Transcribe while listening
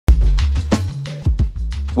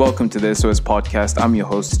Welcome to the SOS podcast. I'm your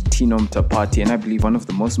host, Tino Mtapati, and I believe one of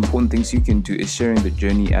the most important things you can do is sharing the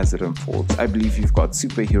journey as it unfolds. I believe you've got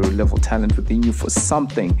superhero level talent within you for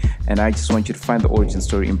something, and I just want you to find the origin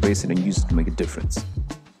story, embrace it, and use it to make a difference.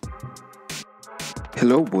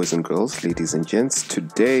 Hello, boys and girls, ladies and gents.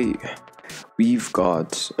 Today, we've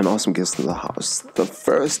got an awesome guest in the house. The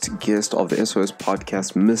first guest of the SOS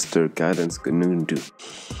podcast, Mr. Guidance Gunundu.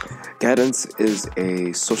 Guidance is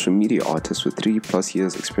a social media artist with 3+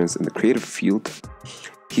 years experience in the creative field.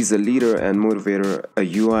 He's a leader and motivator, a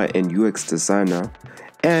UI and UX designer,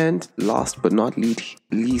 and last but not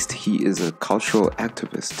least, he is a cultural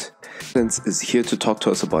activist. Guidance is here to talk to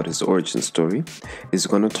us about his origin story. He's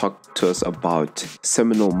going to talk to us about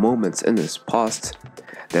seminal moments in his past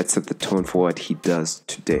that set the tone for what he does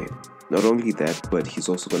today. Not only that, but he's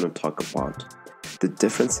also going to talk about the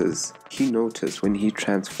differences he noticed when he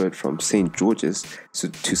transferred from St. George's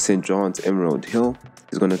to St. John's Emerald Hill.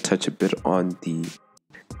 He's going to touch a bit on the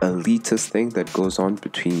elitist thing that goes on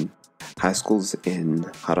between high schools in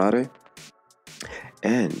Harare.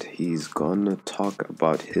 And he's going to talk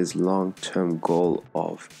about his long-term goal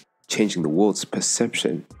of changing the world's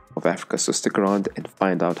perception of Africa. So stick around and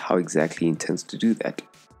find out how exactly he intends to do that.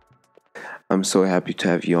 I'm so happy to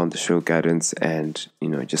have you on the show, Guidance, and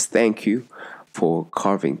just thank you for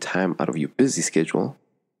carving time out of your busy schedule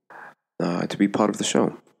to be part of the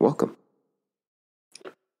show. Welcome.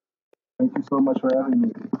 Thank you so much for having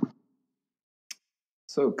me.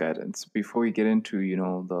 So, Guidance, before we get into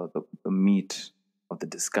the meat of the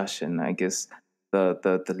discussion, I guess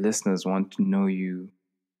the listeners want to know you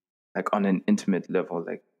like on an intimate level.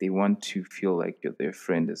 Like they want to feel like you're their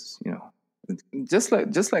friend, is just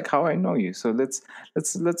like how I know you. So let's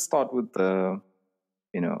start with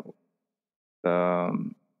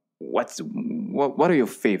what are your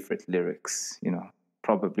favorite lyrics?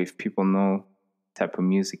 Probably if people know type of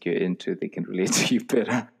music you're into, they can relate to you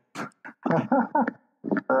better.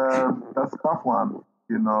 That's a tough one.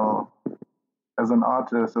 As an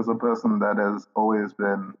artist, as a person that has always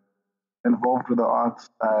been involved with the arts,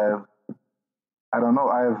 I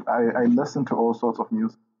listen to all sorts of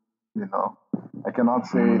music. I cannot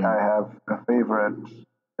say I have a favorite.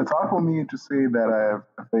 It's hard for me to say that I have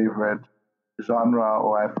a favorite genre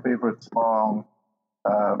or I have a favorite song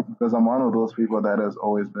because I'm one of those people that has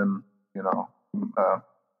always been,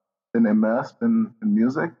 been immersed in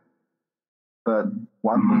music. But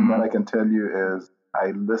one thing that I can tell you is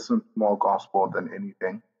I listen more gospel than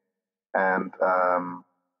anything. And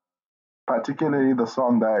particularly the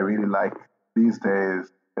song that I really like these days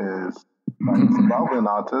is by a Zimbabwean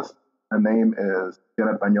artist. Her name is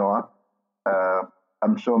Janet Manyoa.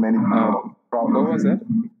 I'm sure many people probably... What was it?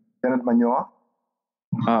 Janet Manyoa.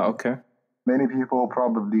 Okay. Many people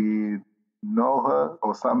probably know her,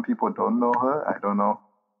 or some people don't know her. I don't know.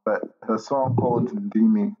 But her song called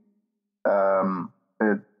Ndimi,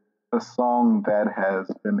 it's a song that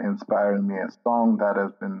has been inspiring me, a song that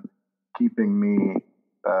has been keeping me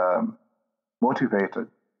motivated.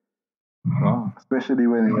 Wow. Especially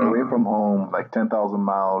when you're away from home, like 10,000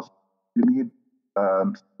 miles, you need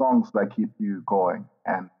songs that keep you going.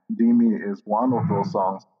 And Ndimi is one of those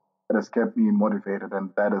songs that has kept me motivated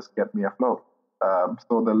and that has kept me afloat.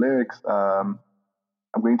 So the lyrics, I'm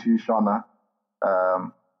going to use Shona.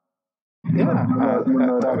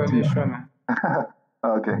 Shona.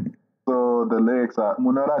 Okay. So the lyrics are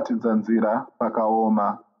Munorati Zanzira,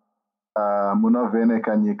 Pakaoma,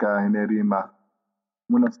 Munovheneka nyika inerima,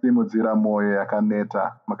 Munosimudzira moyo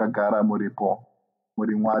yakaneta, Makagara muripo,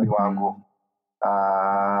 muri mwari wangu,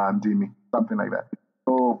 Ndimi, something like that.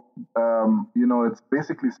 So, it's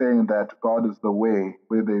basically saying that God is the way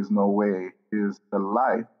where there is no way, is the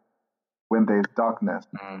light when there is darkness,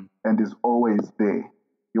 and is always there.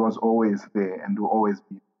 He was always there and will always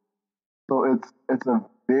be. So it's a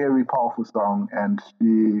very powerful song, and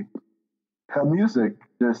her music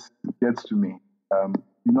just gets to me.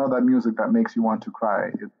 That music that makes you want to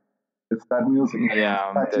cry. It's that music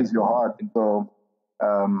that touches your heart. So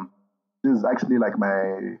she's actually like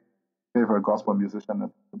my favorite gospel musician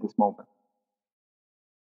at this moment.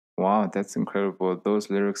 Wow, that's incredible. Those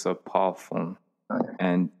lyrics are powerful. Okay.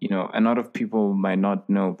 And, a lot of people might not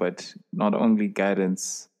know, but not only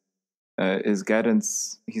Guidance is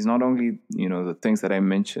Guidance. He's not only, the things that I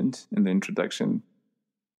mentioned in the introduction.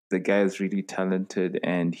 The guy is really talented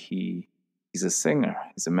and he's a singer.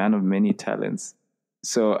 He's a man of many talents.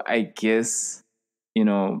 So I guess,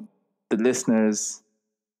 the listeners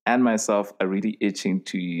and myself are really itching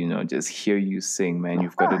to, just hear you sing, man.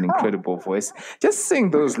 You've got an incredible voice. Just sing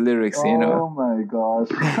those lyrics, Oh my gosh.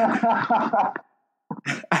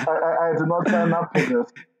 I did not sign up for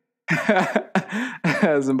this.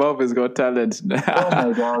 Zimbabwe's got talent. Oh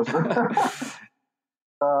my gosh.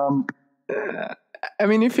 I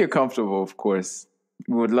mean, if you're comfortable, of course,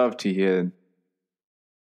 we would love to hear.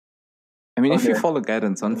 I mean, if you follow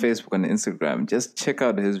Guidance on Facebook and Instagram, just check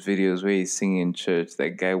out his videos where he's singing in church.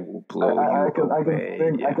 That guy will blow you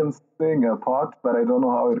away. I can sing a part, but I don't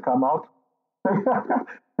know how it come out.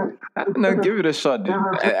 No, give it a shot, dude.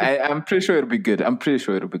 I'm pretty sure it'll be good. I'm pretty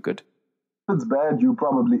sure it'll be good. If it's bad, you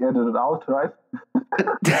probably edit it out, right?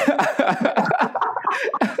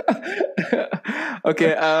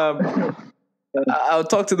 Okay, I'll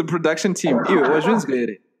talk to the production team. What's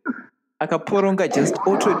good? Akaporonga, just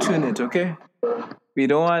auto-tune it, okay? We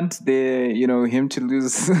don't want him to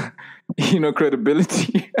lose,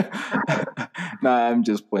 credibility. Nah, I'm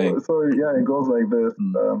just playing. So yeah, it goes like this.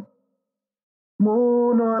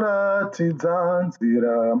 Munoratidza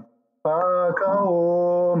nzira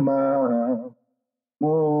pakaoma,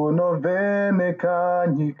 munovheneka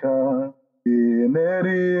nyika ine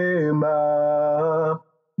rima,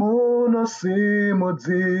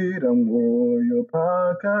 munosimudzira mwoyo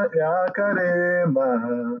yakarema,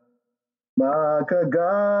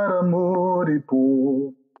 makagara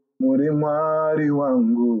muripo, muri Mwari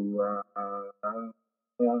wangu,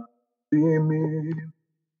 ndimi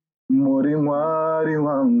muri Mwari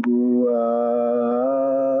wangu,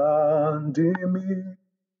 ndimi.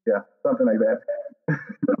 Yeah, something like that.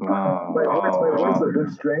 Wow. My voice is a bit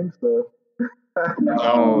strange, so.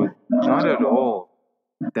 No, not at all.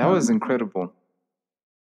 That was incredible.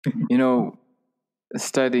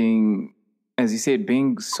 Studying, as you said,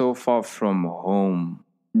 being so far from home,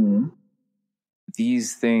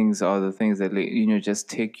 these things are the things that just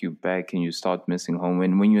take you back and you start missing home.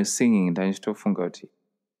 When you're singing, I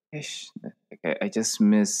just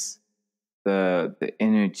miss the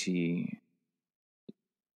energy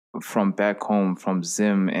from back home, from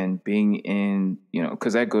Zim, and being in,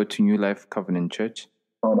 because I go to New Life Covenant Church.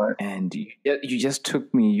 Oh, nice. And you just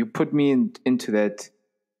took me, you put me into that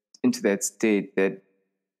state that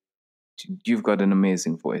you've got an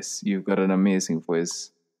amazing voice. You've got an amazing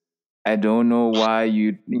voice. I don't know why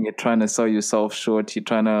you're trying to sell yourself short. You're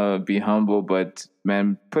trying to be humble, but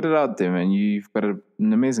man, put it out there, man. You've got an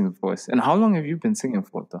amazing voice. And how long have you been singing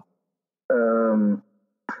for, though?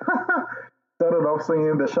 Started off singing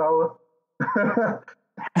in the shower.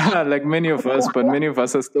 Like many of us, but many of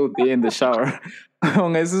us are still there in the shower.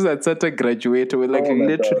 This is at such a graduate. We're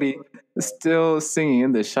literally still singing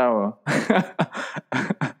in the shower.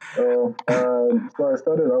 So I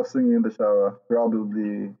started off singing in the shower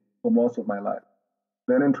probably for most of my life.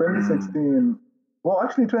 Then in 2016, well,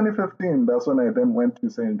 actually 2015, that's when I then went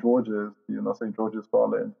to St. George's, St. George's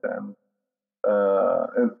College, and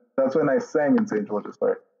that's when I sang in St. George's.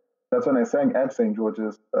 Sorry, that's when I sang at St.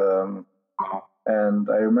 George's. And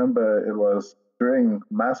I remember it was during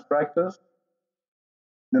mass practice.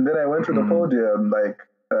 And then I went to the podium,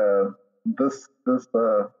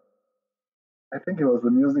 I think he was the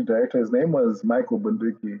music director. His name was Michael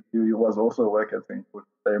Bunduki. He was also working at St. George.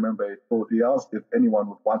 I remember he asked if anyone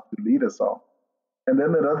would want to lead a song. And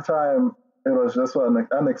then at that time, it was just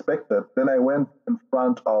unexpected. Then I went in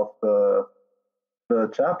front of the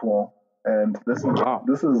chapel, and this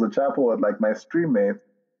is the chapel with my stream mates.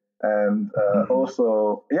 And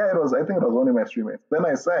also, I think it was only my stream mates. Then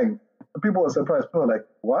I sang. People were surprised. People were like,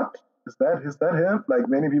 "What? Is that him?"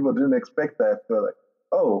 Many people didn't expect that. They were like,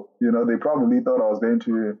 "Oh, they probably thought I was going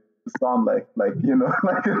to sound like something else."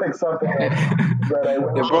 But I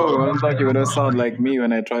went they probably thought you were going to sound like me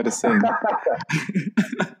when I try to sing.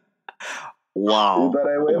 Wow. But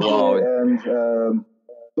I went there, and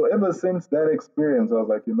so ever since that experience, I was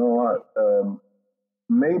like, you know what?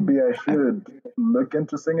 Maybe I should look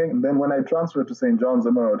into singing. And then when I transferred to St. John's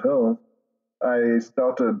Emerald Hill, I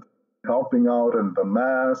started helping out in the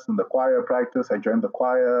mass and the choir practice. I joined the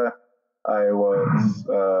choir. I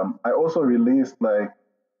also released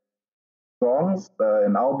songs,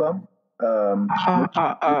 an album.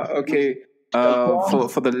 Okay.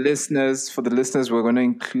 For the listeners, we're going to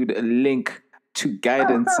include a link to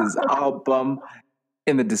Guidance's album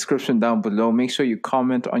in the description down below. Make sure you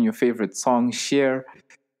comment on your favorite song, share.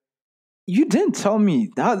 You didn't tell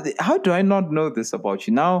me. How do I not know this about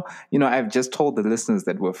you? Now, I've just told the listeners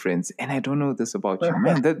that we're friends, and I don't know this about you.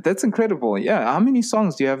 Man, that's incredible. Yeah. How many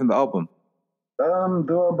songs do you have in the album? There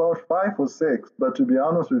are about 5 or 6, but to be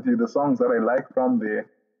honest with you, the songs that I like from there,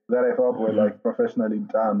 that I thought were professionally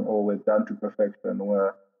done or were done to perfection,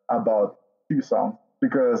 were about 2 songs,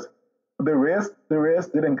 because the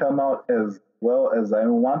rest didn't come out as well as I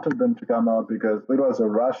wanted them to come out, because it was a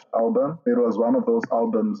rush album. It was one of those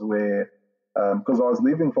albums where, because I was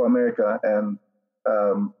leaving for America, and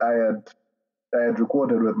I had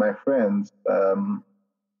recorded with my friends,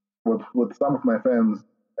 with some of my friends.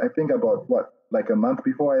 I think about like a month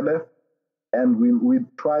before I left, and we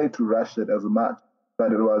tried to rush it as much, but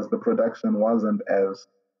the production wasn't as,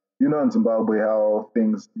 in Zimbabwe how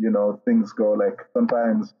things go. Like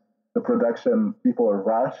sometimes the production people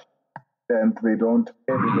rush and they don't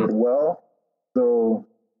edit it well. So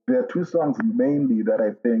there are two songs mainly that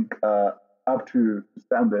I think are up to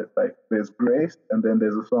standard. Like there's Grace, and then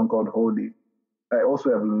there's a song called Holy. I also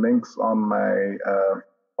have links on my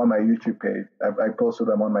YouTube page. I posted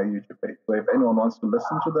them on my YouTube page. So if anyone wants to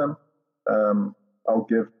listen to them, I'll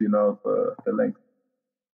give the link.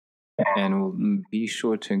 And we'll be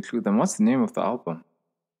sure to include them. What's the name of the album?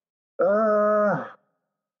 I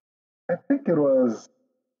think it was.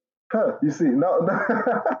 You see, no.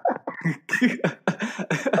 I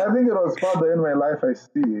think it was Father in My Life I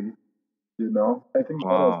See. I think that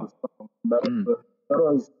was the song. That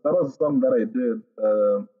was the song that I did,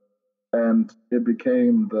 and it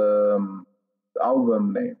became the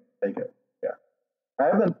album name. I guess. Yeah, I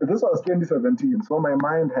haven't. This was 2017, so my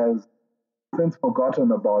mind has since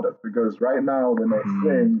forgotten about it, because right now when I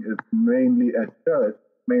sing, it's mainly at church,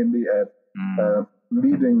 mainly at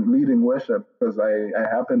leading worship, because I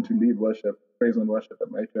happen to lead worship, praise and worship at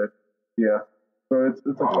my church. Yeah, so it's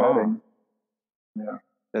exciting. Yeah,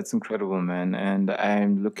 that's incredible, man, and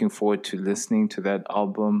I'm looking forward to listening to that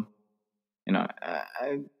album.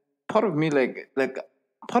 Part of me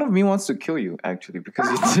part of me wants to kill you, actually, because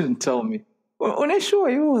you didn't tell me.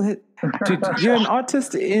 Dude, you're an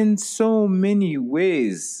artist in so many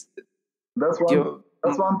ways. That's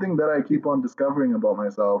one thing that I keep on discovering about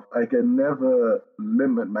myself. I can never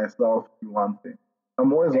limit myself to one thing.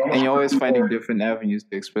 I'm always and you're always finding different avenues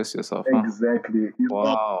to express yourself. Exactly.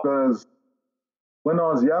 Wow. Because when I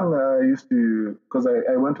was young, I used to, because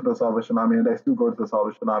I went to the Salvation Army, and I still go to the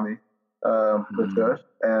Salvation Army, the church,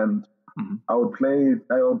 and I would play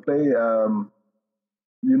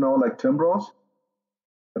like timbros.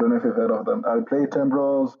 I don't know if you've heard of them. I would play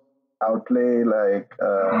timbros. I would play like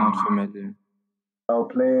not familiar. I'll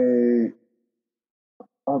play.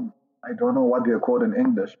 Oh, I don't know what they're called in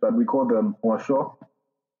English, but we call them washo.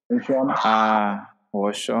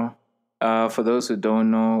 Washo. For those who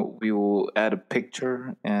don't know, we will add a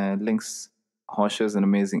picture and links. Washo is an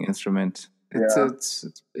amazing instrument.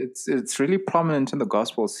 It's really prominent in the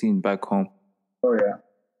gospel scene back home. Oh yeah.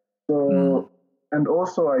 So and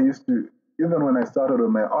also I used to, even when I started with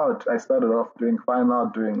my art, I started off doing fine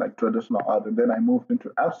art, doing like traditional art, and then I moved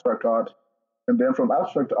into abstract art. And then from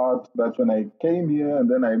abstract art, that's when I came here, and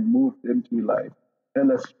then I moved into like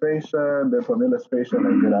illustration. Then from illustration,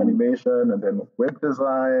 I did animation, and then web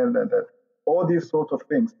design, and then all these sorts of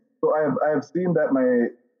things. So I've seen that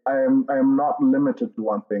I am not limited to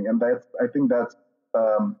one thing, and I think that's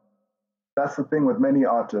the thing with many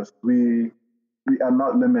artists. We are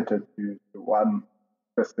not limited to one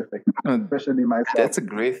specific, especially myself. That's a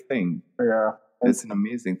great thing. Yeah, that's an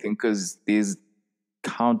amazing thing, because there's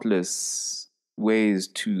countless ways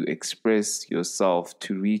to express yourself,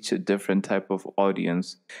 to reach a different type of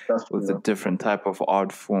audience with a different type of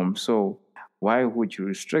art form. So why would you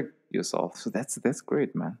restrict yourself? So that's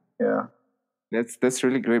great, man. Yeah, that's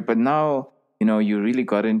really great. But now you really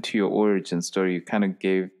got into your origin story. You kind of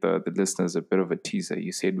gave the listeners a bit of a teaser.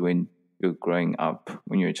 You said when you're growing up,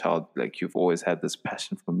 when you're a child, like you've always had this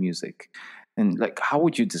passion for music. And like, how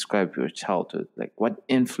would you describe your childhood? Like, what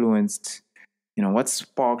influenced, what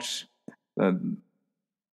sparked the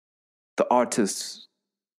artist,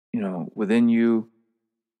 within you?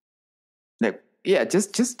 Like, yeah,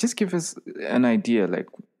 just give us an idea. Like,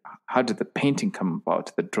 how did the painting come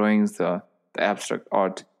about? The drawings, the abstract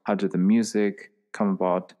art. How did the music come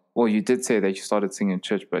about? Well, you did say that you started singing in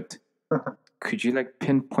church, but could you like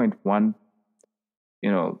pinpoint one,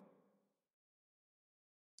 a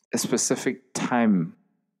specific time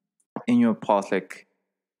in your path, like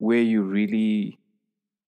where you really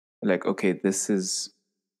like, okay, this is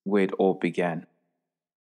where it all began?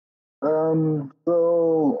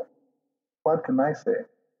 So what can I say?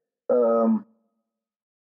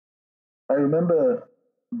 I remember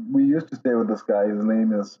we used to stay with this guy. His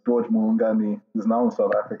name is George Muungani. He's now in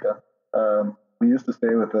South Africa. We used to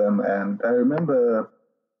stay with him, and I remember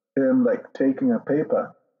him like taking a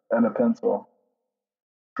paper and a pencil,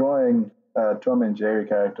 drawing Tom and Jerry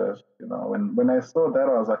characters. When I saw that,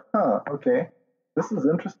 I was like, okay, this is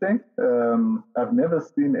interesting. I've never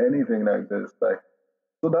seen anything like this.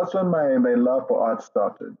 So that's when my love for art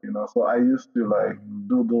started. So I used to like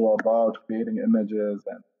doodle about creating images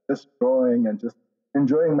and just drawing and just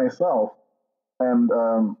enjoying myself. And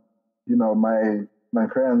my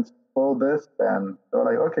friends all this, and they were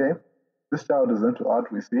like, okay, this child is into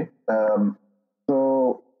art, we see.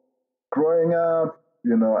 So growing up,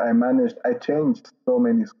 I changed so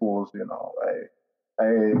many schools,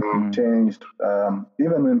 I changed,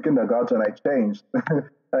 even in kindergarten, I changed.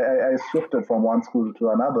 I shifted from one school to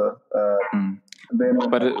another.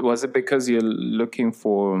 But was it because you're looking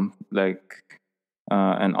for like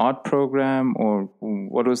an art program, or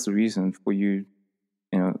what was the reason for you,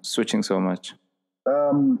 switching so much?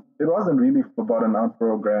 It wasn't really about an art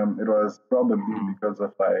program. It was probably because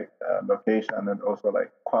of like location and also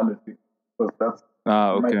like quality. Because that's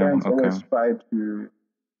my parents always tried to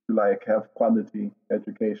like have quality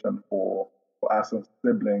education for us as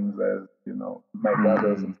siblings, as my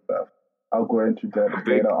brothers and stuff. I'll go into that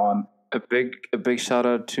later on. A big shout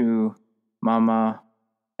out to Mama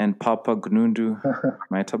and Papa Gunundu,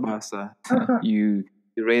 my Tabasa. You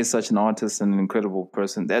raised such an artist and an incredible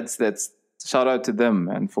person. That's shout out to them,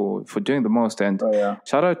 and for doing the most. And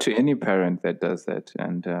shout out to any parent that does that.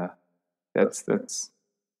 And that's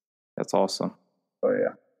awesome. Oh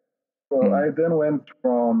yeah. So I then went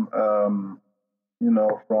from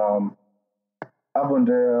from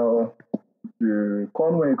Avondale to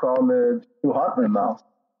Conway College to Hartman House.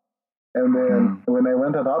 And then when I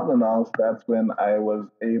went at Hartman House, that's when I was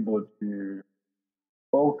able to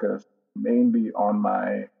focus mainly on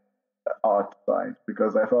my art side,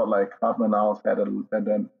 because I felt like Hartman House had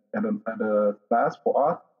a class for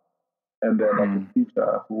art, and then like a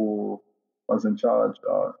teacher who was in charge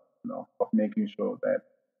of making sure that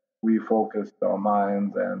we focused our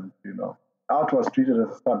minds, and art was treated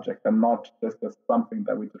as a subject and not just as something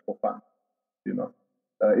that we did for fun.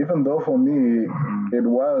 Even though for me it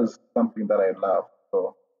was something that I loved.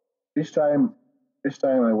 So each time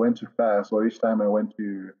I went to class, or each time I went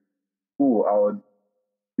to school, I would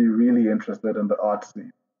be really interested in the art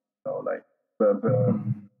scene. Like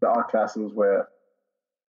the art classes where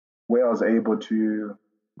I was able to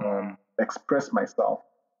express myself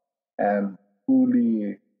and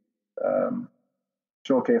fully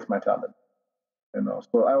showcase my talent.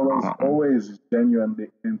 So I was always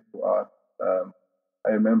genuinely into art. I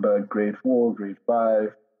remember grade 4, grade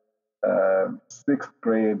 5, 6th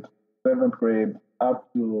grade, 7th grade,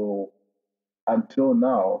 up to until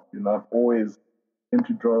now. I've always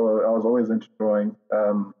into drawing. I was always into drawing.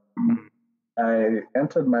 I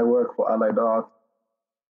entered my work for Allied Art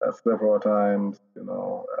several times.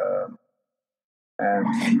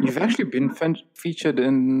 And you've actually been featured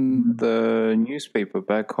in the newspaper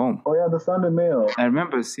back home. Oh yeah, the Sunday Mail. I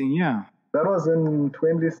remember seeing. That was in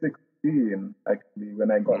 2016, actually,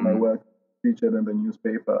 when I got my work featured in the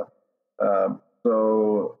newspaper.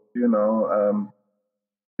 So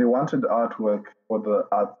they wanted artwork for the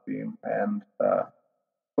art theme, and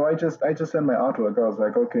so I just sent my artwork. I was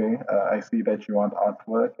like, okay, I see that you want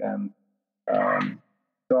artwork, and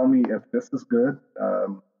tell me if this is good.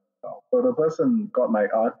 So the person got my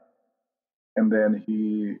art, and then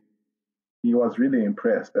he was really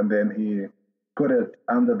impressed, and then he put it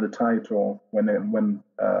under the title when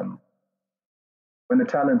the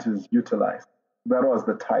talent is utilized. That was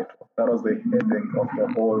the title. That was the heading of the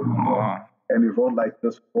whole. And he wrote like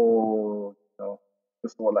this whole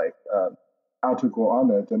like article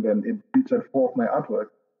on it, and then it featured 4 of my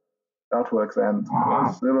artworks, and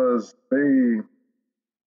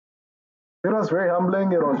it was very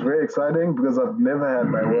humbling. It was very exciting, because I've never had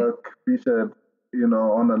my work featured,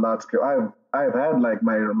 on a large scale. I've had like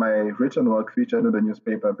my written work featured in the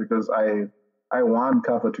newspaper, because I won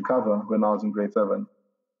cover to cover when I was in grade 7.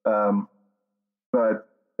 But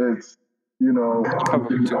it's cover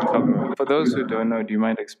to cover. For those who don't know, do you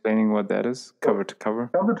mind explaining what that is? Cover to cover.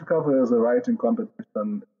 Cover to cover is a writing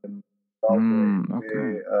competition in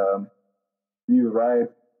Zimbabwe. You write.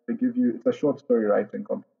 They give you. It's a short story writing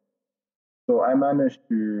competition. So I managed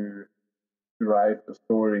to write a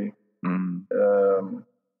story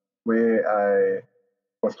where I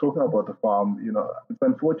was talking about the farm. It's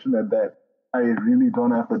unfortunate that I really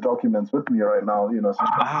don't have the documents with me right now. Since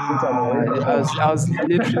I'm away. I was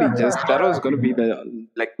literally that was going to be the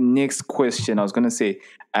next question. I was going to say,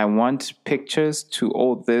 I want pictures to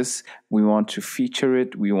all this. We want to feature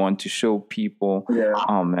it. We want to show people. Yeah.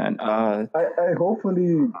 Oh man. I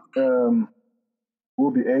hopefully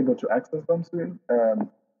will be able to access them soon.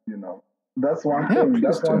 That's one thing.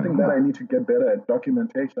 That's one thing that I need to get better at: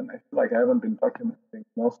 documentation. I feel like I haven't been documenting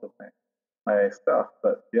most of my stuff,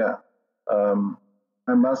 but yeah,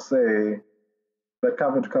 I must say that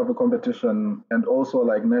cover to cover competition, and also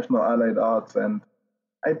like National Allied Arts, and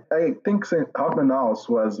I think Hartman House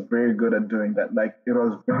was very good at doing that. Like it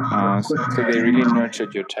was very so they really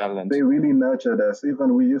nurtured your talent. They really nurtured us.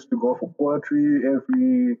 Even we used to go for poetry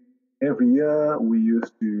every every year we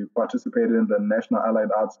used to participate in the National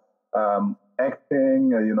Allied Arts,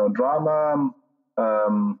 acting, drama,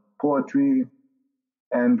 poetry,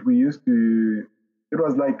 and we used to. It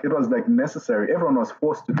was like necessary. Everyone was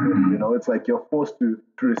forced to do it. It's like you're forced to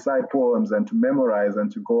recite poems and to memorize and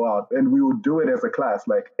to go out, and we would do it as a class.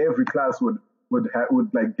 Like every class would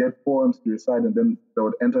like get poems to recite, and then they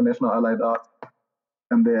would enter National Allied Arts,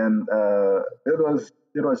 and then it was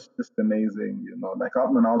just amazing. Like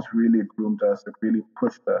Hartman House really groomed us. It really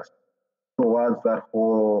pushed us towards that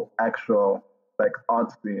whole actual like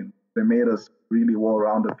art scene. They made us really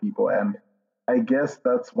well-rounded people, and I guess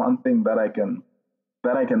that's one thing that I can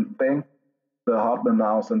thank the Hartman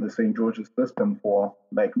House and the St. George's system for,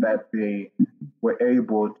 like that they were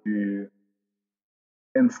able to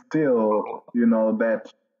instill,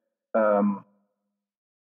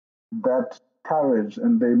 that courage,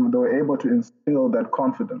 and they were able to instill that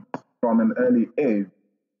confidence from an early age,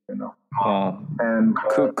 Wow. And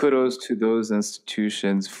kudos to those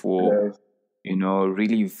institutions for, yes,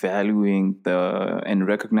 really valuing and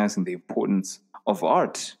recognizing the importance of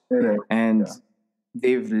art. And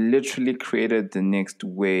they've literally created the next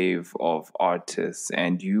wave of artists,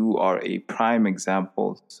 and you are a prime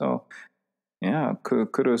example. So, yeah,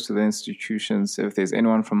 kudos to the institutions. If there's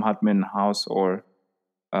anyone from Hartman House or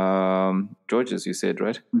George's, you said,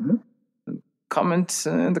 right? Mm-hmm. Comment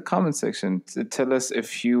in the comment section to tell us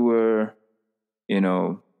if you were,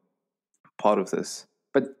 part of this.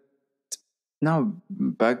 But now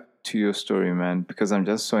back to your story, man, because I'm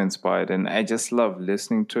just so inspired and I just love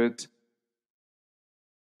listening to it.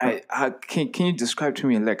 Can you describe to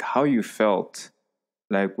me like how you felt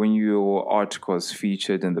like when your article was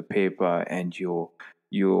featured in the paper and your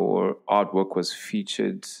artwork was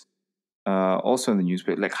featured also in the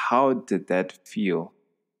newspaper? Like, how did that feel?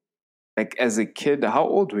 Like as a kid, how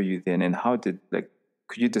old were you then, and could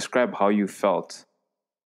you describe how you felt?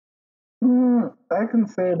 I can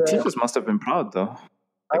say that Teachers must have been proud, though.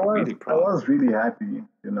 Really proud. I was really happy,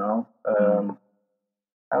 I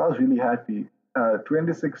was really happy.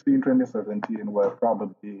 2016, 2017 were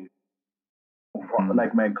probably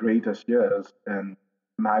like my greatest years in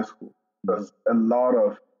high school, because a lot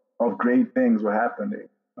of great things were happening.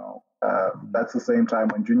 That's the same time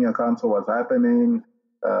when junior council was happening.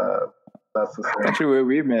 That's the same. Actually, where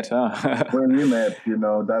we met, huh? Where we met,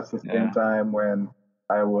 that's the same time when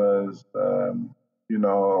I was, I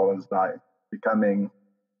was like becoming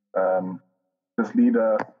this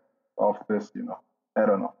leader of this, I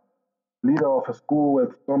don't know, leader of a school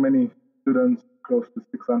with so many students, close to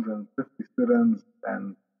 650 students,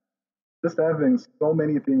 and just having so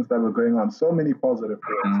many things that were going on, so many positive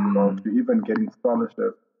things, to even getting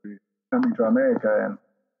scholarships, to coming to America, and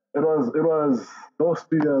it was those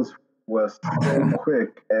 2 years was so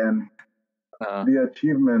quick, and the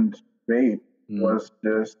achievement rate was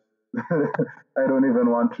just I don't even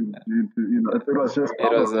want to it was just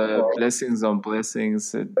it was blessings on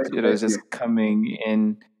blessings. It was just coming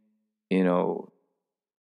in,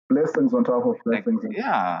 blessings on top of blessings.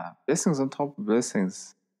 Blessings on top of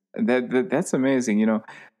blessings. That's amazing.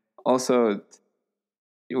 Also,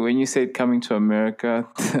 when you said coming to America,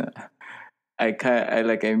 I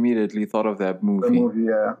immediately thought of that movie. The movie,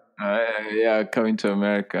 Coming to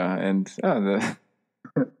America, and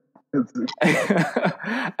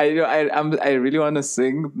I really want to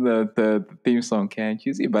sing the theme song "Can't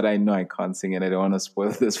You See," but I know I can't sing it. I don't want to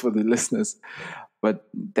spoil this for the listeners. But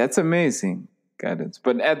that's amazing guidance.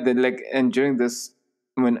 But and during this,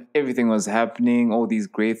 when everything was happening, all these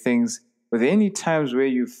great things, were there any times where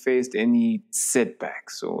you faced any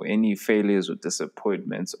setbacks or any failures or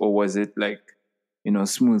disappointments, or was it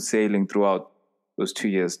smooth sailing throughout those 2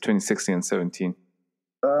 years, 2016 and 17?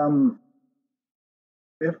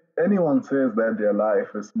 If anyone says that their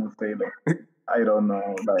life is smooth sailing, I don't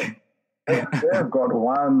know. Like they've got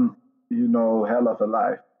one, hell of a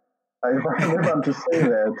life. I want to say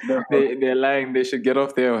that. They're lying. They should get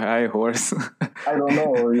off their high horse. I don't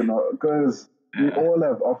know, because we all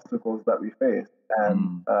have obstacles that we face.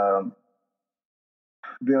 And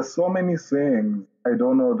there are so many sayings, I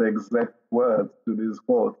don't know the exact words to these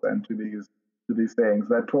quotes and to these sayings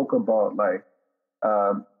that talk about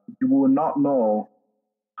you will not know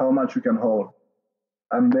how much you can hold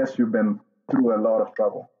unless you've been through a lot of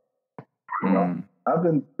trouble. I've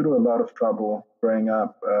been through a lot of trouble growing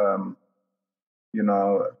up,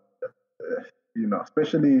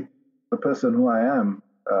 especially the person who I am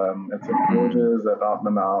at St. George's, at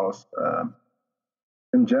Hartman House,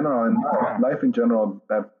 in general, in life in general,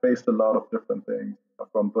 I've faced a lot of different things,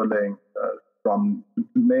 from bullying, from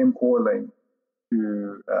name calling,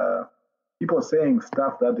 to people saying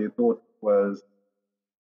stuff that they thought was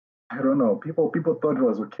I don't know. People thought it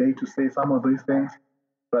was okay to say some of these things,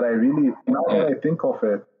 but I really now Yeah. that I think of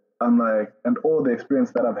it, I'm like, and all the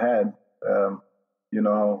experience that I've had,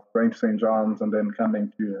 going to St. John's and then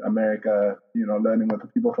coming to America, learning with the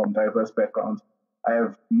people from diverse backgrounds, I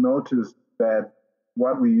have noticed that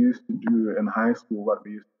what we used to do in high school, what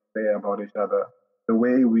we used to say about each other, the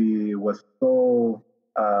way we were so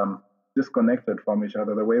disconnected from each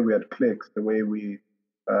other, the way we had cliques, the way we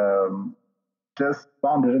um, just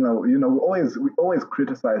found it, we always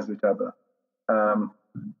criticized each other. Um,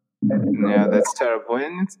 Yeah, that's terrible,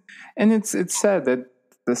 and it's sad that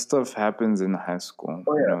this stuff happens in high school.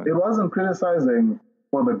 Oh yeah, it wasn't criticizing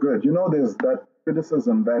for the good. There's that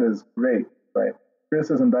criticism that is great, right?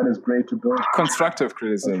 Criticism that is great to build constructive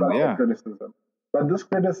criticism. Yeah, criticism. But this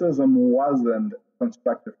criticism wasn't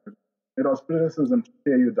constructive criticism. It was criticism to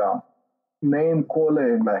tear you down. Name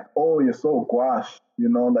calling, like, oh, you're so gouache,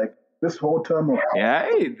 like this whole term of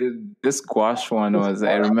this gouache one was.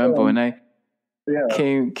 I remember when I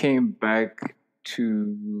came back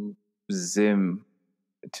to Zim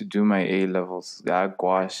to do my A levels.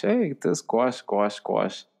 Gouache, hey, this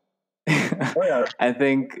gouache. I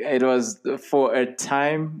think it was for a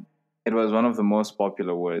time. It was one of the most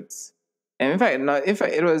popular words, and in fact,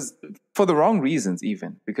 it was for the wrong reasons,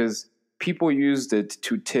 even because people used it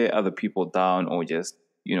to tear other people down or just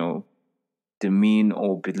demean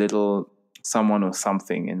or belittle someone or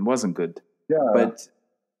something, and it wasn't good. Yeah, but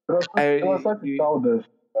it was such a childish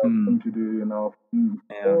thing to do,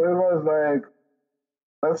 Yeah. So it was like,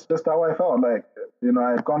 that's just how I felt. Like,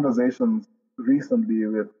 I had conversations recently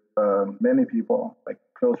with many people, like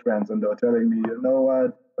close friends, and they were telling me, you know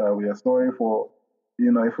what, we are sorry for,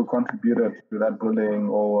 if we contributed to that bullying,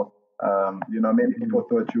 or, many people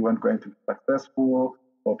thought you weren't going to be successful,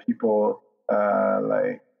 or people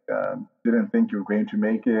didn't think you were going to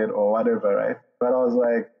make it, or whatever, right? But I was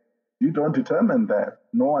like, you don't determine that.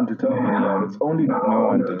 No one determines that. It's only no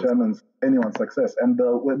one determines anyone's success. And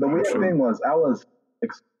the weird thing was, I was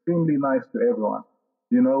extremely nice to everyone.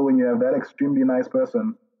 When you have that extremely nice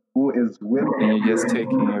person who is willing, and you're just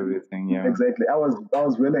taking everything. Yeah, exactly. I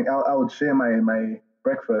was willing. I would share my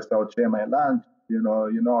breakfast. I would share my lunch.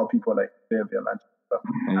 How people like share their lunch.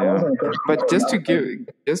 Yeah. But just to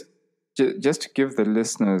give the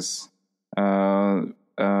listeners,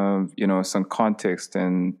 some context,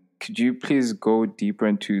 and could you please go deeper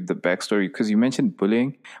into the backstory? Because you mentioned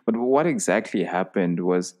bullying, but what exactly happened?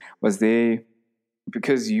 Was there,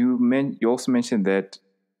 because you also mentioned that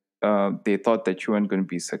they thought that you weren't going to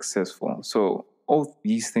be successful. So all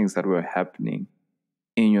these things that were happening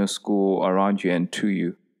in your school, around you, and to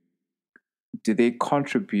you, did they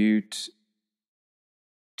contribute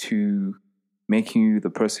to making you the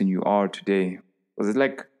person you are today? Was it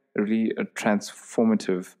like really a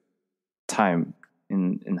transformative time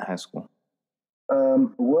in high school?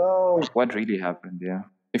 Well, what really happened? Yeah,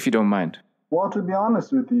 if you don't mind. Well, to be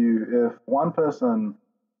honest with you, if one person,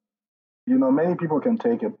 many people can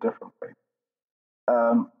take it differently.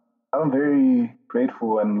 I'm very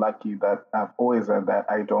grateful and lucky that I've always had that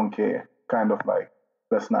I don't care kind of like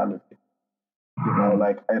personality.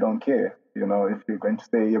 Like, I don't care. If you're going to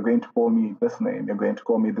say, you're going to call me this name, you're going to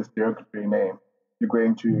call me this derogatory name, you're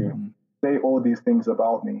going to say all these things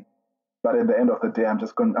about me. But at the end of the day, I'm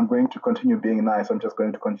going to continue being nice. I'm just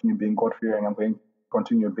going to continue being God-fearing. I'm going to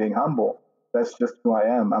continue being humble. That's just who I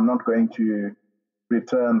am. I'm not going to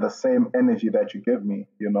return the same energy that you give me.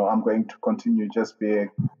 I'm going to continue just being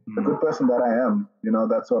the good person that I am,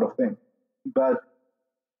 that sort of thing. But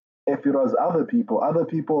if it was other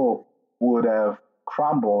people would have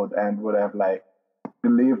crumbled and would have like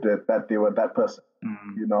believed it that they were that person,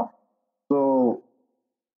 So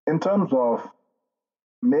in terms of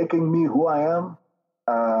making me who I am,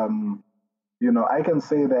 I can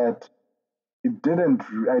say that I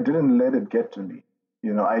didn't let it get to me.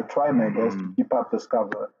 I tried my best to keep up this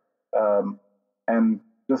cover, and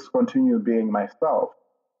just continue being myself.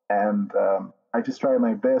 And I just tried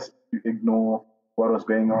my best to ignore what was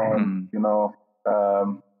going on,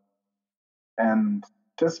 and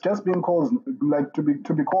just being called, like, to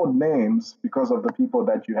be called names because of the people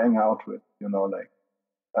that you hang out with,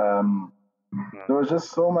 there was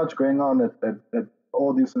just so much going on at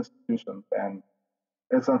all these institutions, and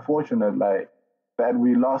it's unfortunate, like, that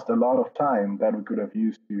we lost a lot of time that we could have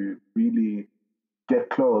used to really get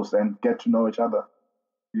close and get to know each other,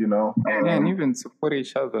 and even support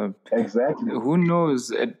each other. Exactly. Who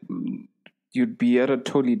knows? You'd be at a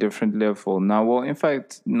totally different level now. Well, in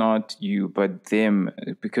fact, not you, but them,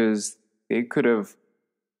 because they could have,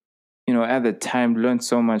 at the time, learned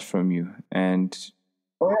so much from you and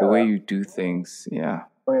the way you do things. Yeah.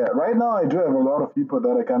 Oh yeah, right now I do have a lot of people that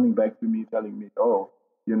are coming back to me telling me, oh,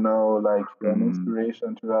 like you're an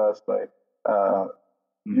inspiration to us. Like,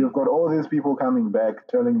 you've got all these people coming back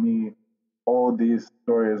telling me all these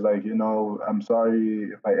stories. Like, I'm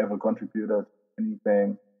sorry if I ever contributed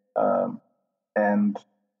anything, and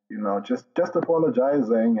just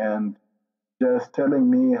apologizing and just telling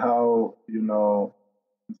me how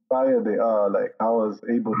inspired they are. Like, I was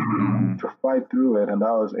able to fight through it, and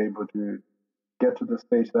I was able to get to the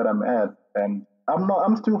stage that I'm at. And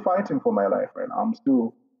I'm still fighting for my life right now. I'm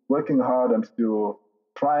still working hard. I'm still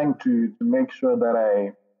trying to make sure that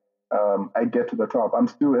I get to the top. I'm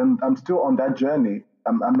still on that journey.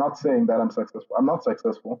 I'm not saying that I'm successful. I'm not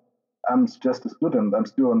successful. I'm just a student. I'm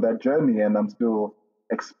still on that journey, and I'm still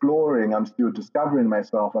exploring. I'm still discovering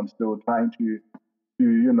myself. I'm still trying to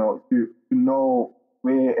know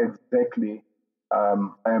where exactly I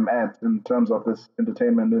am at in terms of this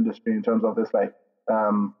entertainment industry, in terms of this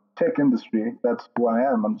tech industry. That's who I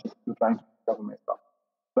am. I'm just trying to discover myself.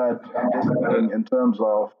 But I'm just saying in terms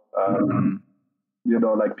of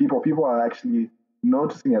like people are actually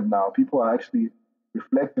noticing it now. People are actually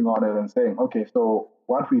reflecting on it and saying, okay, so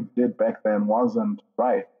what we did back then wasn't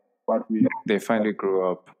right. They finally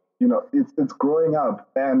grew up. It's growing up,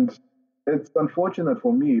 and it's unfortunate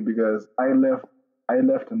for me because I left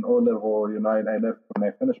an O level. I left when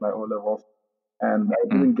I finished my O levels, and I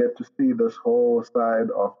didn't get to see this whole side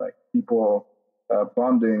of like people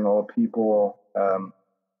bonding or people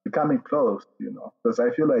becoming close. Because I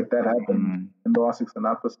feel like that happened in Loasics and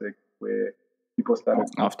Advocacy, where people started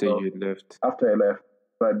after you left. After I left,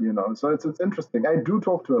 but so it's interesting. I do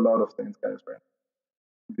talk to a lot of Saints guys, right?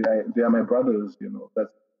 They are my brothers.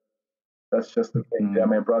 That's just the thing. They are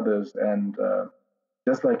my brothers, and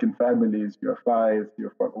just like in families, you have fights,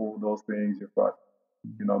 you've got all those things, you've got,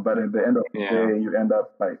 but at the end of the day, you end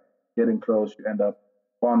up like getting close, you end up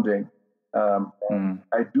bonding.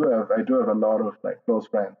 I do have a lot of like close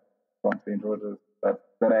friends from St. George's that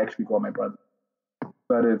I actually call my brother.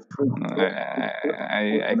 But I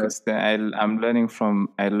could say I'm learning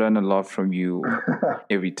I learn a lot from you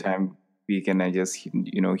every time we can. I just hear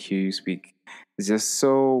you speak. It's just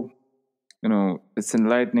so it's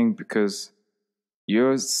enlightening because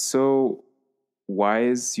you're so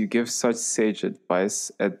wise. You give such sage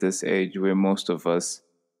advice at this age where most of us,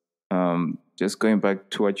 just going back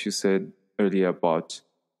to what you said earlier about,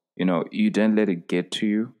 you didn't let it get to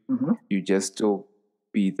you. You just still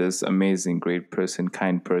be this amazing, great person,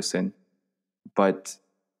 kind person. But,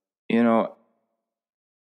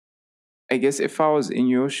 I guess if I was in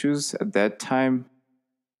your shoes at that time,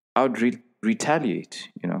 I would retaliate,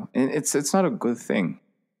 and it's not a good thing.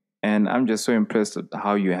 And I'm just so impressed at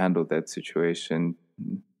how you handled that situation.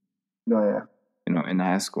 In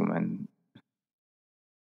high school, man.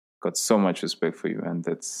 Got so much respect for you, and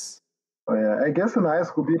that's. Oh yeah, I guess in high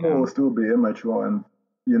school people will still be immature, and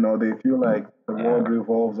they feel like the world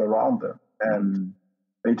revolves around them, and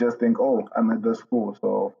they just think, oh, I'm at this school,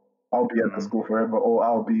 so I'll be at the school forever,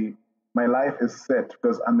 or my life is set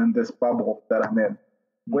because I'm in this bubble that I'm in.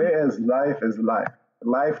 Whereas life is life.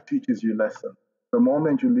 Life teaches you lessons. The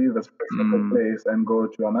moment you leave a specific place and go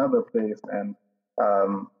to another place, and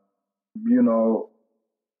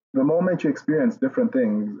the moment you experience different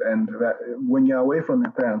things, and that when you're away from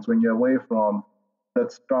your parents, when you're away from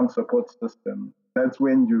that strong support system, that's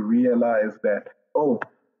when you realize that, oh,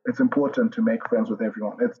 it's important to make friends with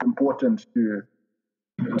everyone. It's important to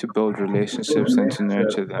build relationships and to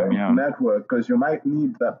nurture them, network, because you might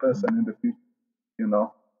need that person in the future,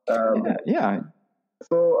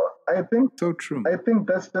 So I think so true. I think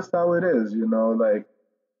that's just how it is, like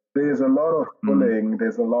there's a lot of bullying,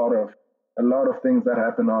 there's a lot of things that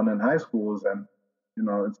happen in high schools, and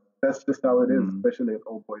that's just how it is, especially at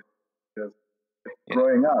old boys, because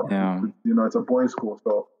growing up, it's a boys' school,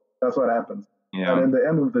 so that's what happens. And at the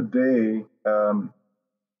end of the day,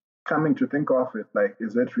 coming to think of it, like,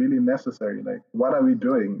 is it really necessary? Like, what are we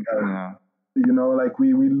doing? Like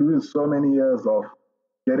we lose so many years of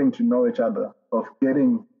getting to know each other, of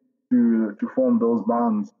getting to form those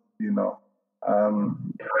bonds,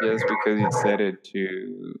 just because you decided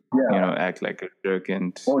to act like a jerk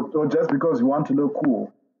or just because you want to look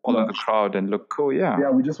cool, follow the crowd and look cool.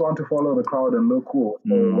 We just want to follow the crowd and look cool.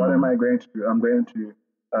 So what am I going to do? I'm going to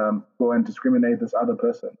go and discriminate this other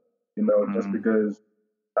person, just because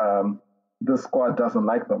this squad doesn't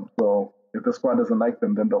like them. So if the squad doesn't like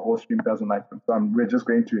them, then the whole stream doesn't like them. So we're just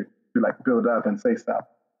going to like build up and say stuff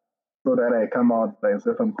so that I come out as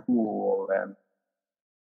if I'm cool. And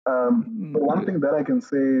the one thing that I can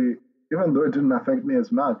say, even though it didn't affect me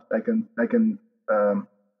as much, I can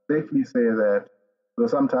safely say that there were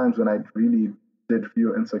some times when I really did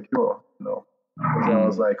feel insecure, because I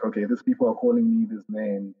was like, okay, these people are calling me these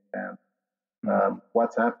names, and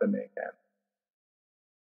what's happening? And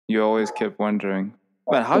you always kept wondering.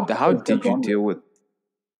 But how did you deal with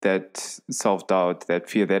that self-doubt, that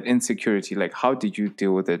fear, that insecurity? Like, how did you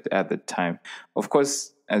deal with it at the time? Of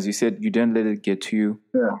course, as you said, you didn't let it get to you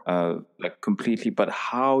like completely, but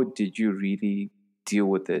how did you really deal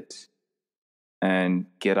with it and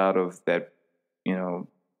get out of that,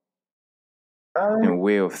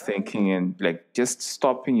 way of thinking, and like just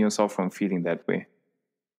stopping yourself from feeling that way?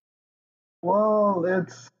 Well,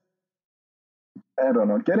 I don't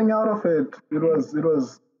know. Getting out of it, it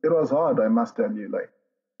was hard. I must tell you, like,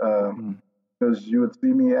 because you would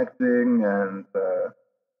see me acting, and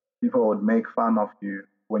people would make fun of you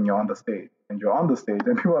when you're on the stage, and you're on the stage,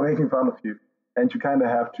 and people are making fun of you, and you kind of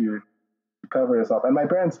have to cover yourself. And my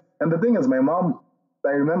parents, and the thing is, my mom.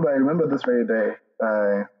 I remember this very day.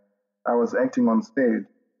 I was acting on stage,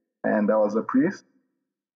 and I was a priest,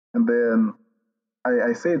 and then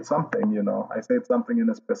I said something, I said something in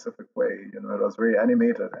a specific way, it was very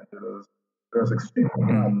animated, and it was extremely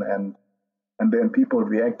fun, and then people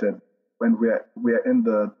reacted when we're in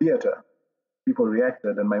the theater. People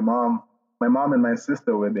reacted, and my mom and my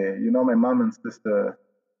sister were there. My mom and sister,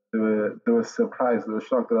 they were surprised, they were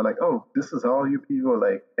shocked. They were like, "Oh, this is how you people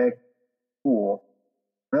like act cool."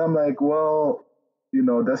 And I'm like, well,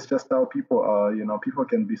 that's just how people are. People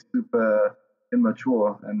can be super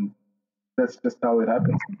immature, and that's just how it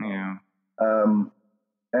happens. Yeah.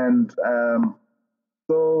 And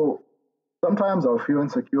so sometimes I'll feel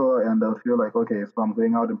insecure, and I'll feel like, okay, so I'm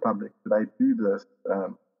going out in public. Should I do this?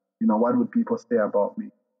 What would people say about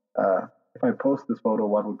me? If I post this photo,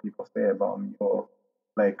 what would people say about me? Or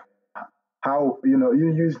like, how,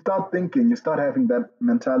 you start thinking, you start having that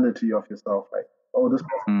mentality of yourself, like, oh, this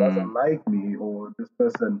person doesn't like me, or this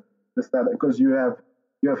person, that, because you have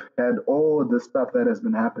had all this stuff that has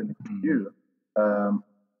been happening to you.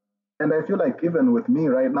 And I feel like even with me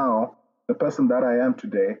right now, the person that I am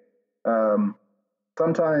today,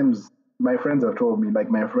 sometimes my friends have told me, like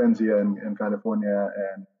my friends here in California,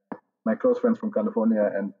 and my close friends from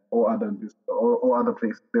California, and all other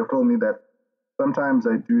places, they've told me that sometimes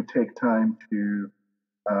I do take time to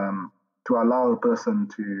allow a person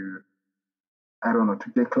to, I don't know, to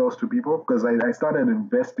get close to people, because I started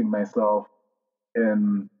investing myself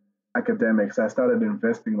in academics. I started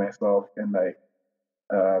investing myself in like,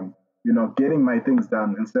 getting my things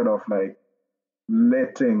done, instead of like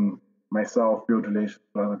letting myself build relations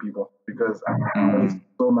with other people, because I faced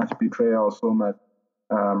so much betrayal, so much.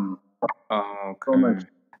 Okay. So much.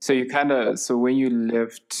 So you so when you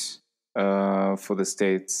left for the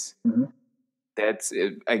States, that's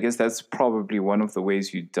it. I guess that's probably one of the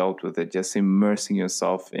ways you dealt with it, just immersing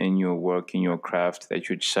yourself in your work, in your craft, that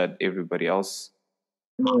you'd shut everybody else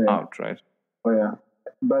out, right? Oh yeah,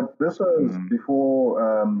 but this was before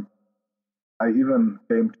I even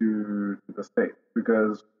came to the States,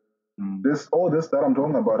 because all this that I'm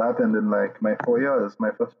talking about happened in like my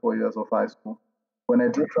first 4 years of high school. When I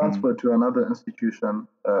did transfer to another institution,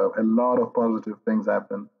 a lot of positive things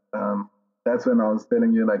happened. That's when I was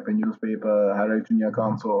telling you, like the newspaper, Harare Junior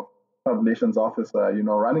Council, publications officer,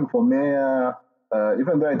 running for mayor.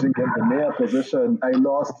 Even though I didn't get the mayor position, I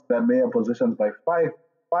lost that mayor position by five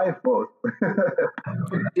votes.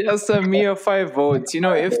 Just a mere 5 votes.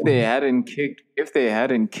 If they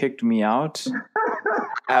hadn't kicked me out,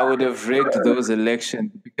 I would have rigged those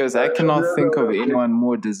elections, because I cannot think of anyone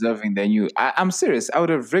more deserving than you. I'm serious. I would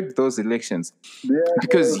have rigged those elections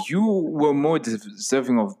because you were more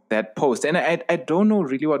deserving of that post. And I don't know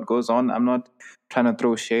really what goes on. I'm not trying to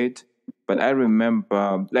throw shade, but I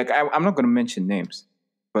remember, like, I'm not going to mention names,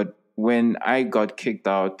 but when I got kicked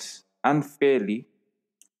out unfairly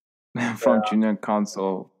from junior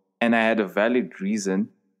council, and I had a valid reason,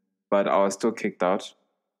 but I was still kicked out.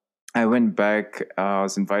 I went back, I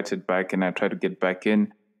was invited back, and I tried to get back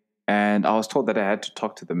in, and I was told that I had to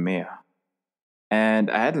talk to the mayor. And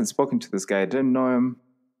I hadn't spoken to this guy, I didn't know him.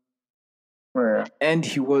 And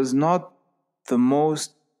he was not the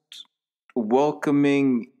most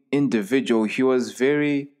welcoming individual. He was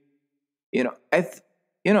very,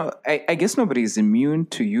 I guess nobody's immune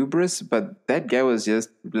to hubris, but that guy was just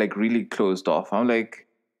like really closed off. I'm like,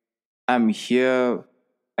 I'm here.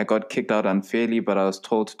 I got kicked out unfairly, but I was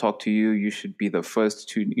told to talk to you. You should be the first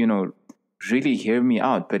to, really hear me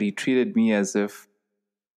out. But he treated me as if,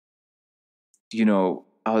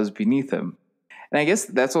 I was beneath him. And I guess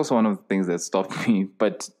that's also one of the things that stopped me.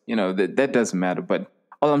 But, that doesn't matter. But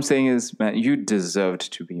all I'm saying is, man, you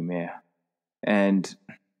deserved to be mayor. And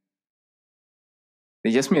they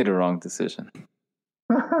just made a wrong decision.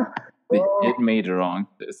 they did made it wrong.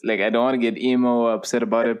 It's like I don't want to get emo or upset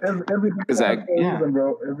about it. Everything happens for a reason,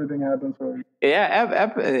 bro. Everything happens for a reason.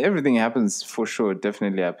 Yeah, everything happens for sure.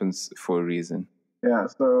 Definitely happens for a reason. Yeah,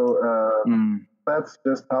 so that's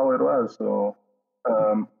just how it was. So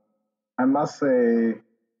I must say,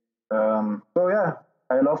 so yeah,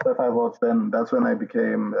 I lost by 5 votes. Then that's when I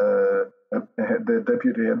became the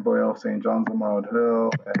deputy head boy of St. John's Emerald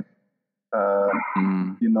Hill.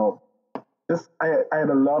 And, you know, just I had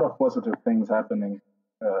a lot of positive things happening.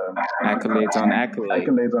 Accolades on accolades.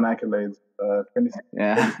 Accolades on accolades.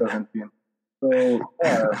 2017. So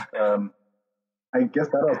yeah, I guess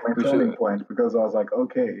that was my turning point, because I was like,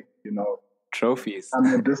 okay, you know, trophies. I'm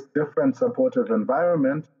in this different supportive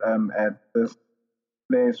environment. At this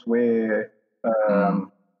place where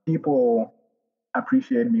people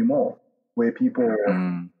appreciate me more, where people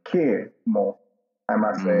care more. I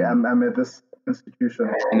must say, I'm at this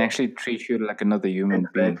institution and actually treat you like another human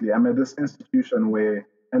being. Exactly. I'm at this institution where,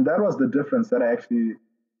 and that was the difference that I actually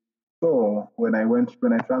saw when I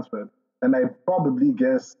transferred. And I probably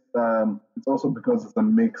guess it's also because it's a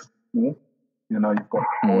mixed school. You know, you've got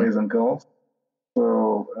boys and girls.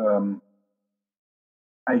 So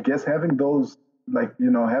I guess having those, like,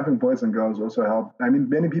 you know, having boys and girls also help. I mean,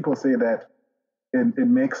 many people say that it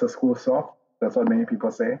makes a school soft. That's what many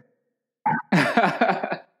people say.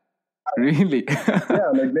 Really?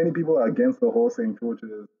 Yeah, like many people are against the whole St.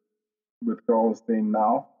 George's with girls thing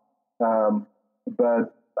now.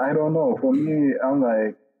 But I don't know. For me, I'm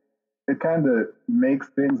like, it kind of makes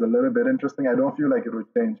things a little bit interesting. I don't feel like it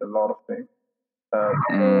would change a lot of things.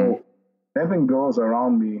 So having girls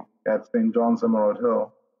around me at St. John's Emerald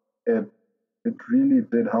Hill, it really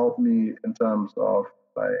did help me in terms of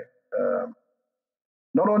like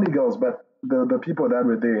not only girls, but the people that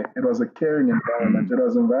were there. It was a caring environment. It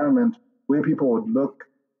was an environment where people would look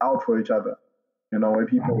out for each other, you know, where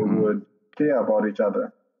people would care about each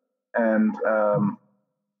other. And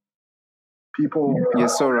people... You're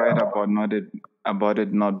so right about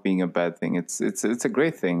it not being a bad thing. It's a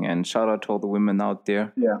great thing. And shout out to all the women out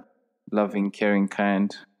there. Yeah. Loving, caring,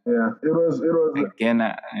 kind. Yeah. It was again,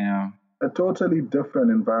 a totally different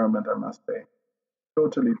environment, I must say.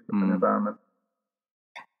 Totally different environment.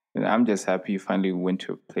 I'm just happy you finally went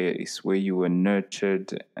to a place where you were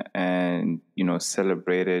nurtured and, you know,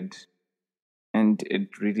 celebrated, and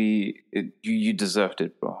it really you deserved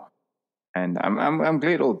it, bro. And I'm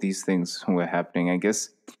glad all these things were happening. I guess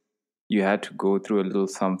you had to go through a little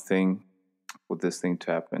something for this thing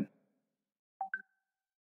to happen.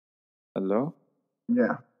 Hello?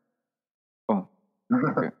 Yeah. Oh,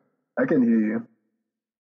 okay. I can hear you.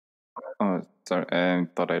 Oh, sorry. I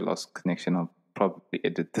thought I lost connection. I'll probably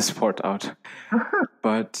edit this part out.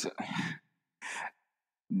 But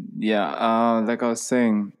yeah, like I was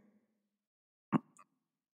saying,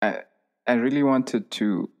 I really wanted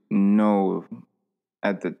to know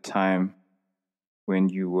at the time when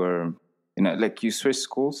you were, you know, like you switched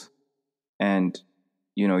schools, and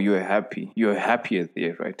you know you were happy. You were happier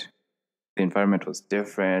there, right? The environment was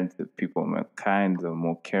different. The people were kind. They were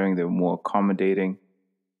more caring. They were more accommodating.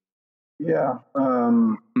 Yeah.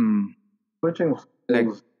 Switching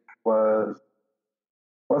schools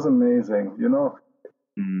was amazing. You know,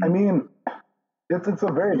 I mean, it's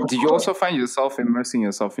a very... Did you also find yourself immersing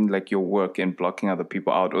yourself in like your work and blocking other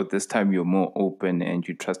people out, or this time you're more open and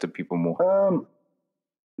you trusted people more?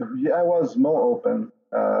 Yeah, I was more open.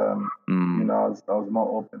 You know, I was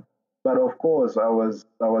more open. But of course, I was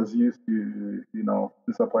used to, you know,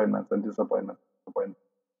 disappointments.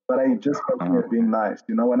 But I just continued being nice.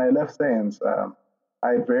 You know, when I left Saints,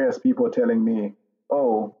 I had various people telling me,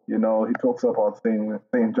 "Oh, you know, he talks about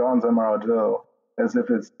St. John's Emerald Hill as if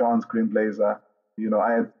it's John's Green Blazer." You know,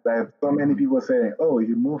 I had so many people saying, "Oh,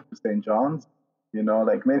 you moved to St. John's." You know,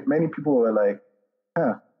 like many people were like,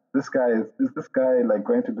 "Huh, is this guy like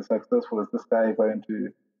going to be successful? Is this guy going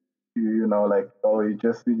to, you know, like, oh,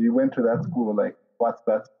 you went to that school, like, what's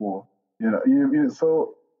that school?" You know,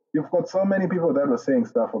 so you've got so many people that were saying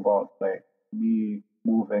stuff about like me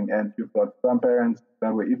moving, and you've got some parents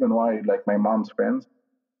that were even worried, like my mom's friends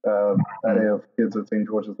that have kids at St.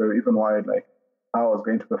 George's. They were even worried like how I was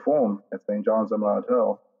going to perform at St. John's Emerald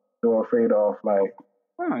Hill. They were afraid of like,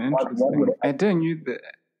 what would I didn't knew that.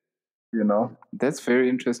 You know, that's very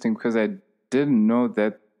interesting, because I didn't know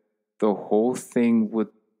that the whole thing with,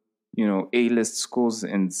 you know, A-list schools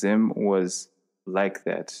in Zim was like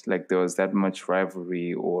that. Like there was that much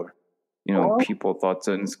rivalry, or, you know, people thought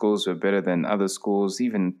certain schools were better than other schools.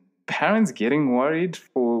 Even parents getting worried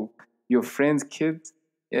for your friends' kids.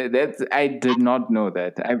 Yeah, I did not know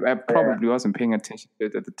that. I probably wasn't paying attention to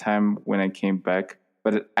it at the time when I came back.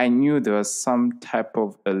 but I knew there was some type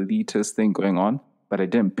of elitist thing going on, but I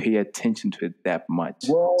didn't pay attention to it that much.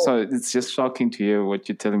 Well, so it's just shocking to hear what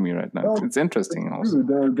you're telling me right now. well, It's interesting it's also.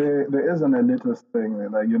 true. There is an elitist thing,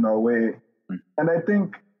 like, where, and I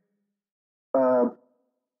think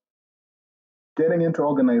getting into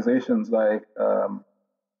organizations like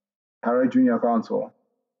Harare Junior Council,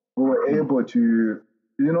 we were able to,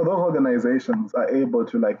 those organizations are able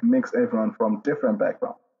to like mix everyone from different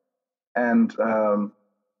backgrounds, and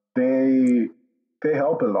they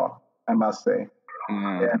help a lot, I must say.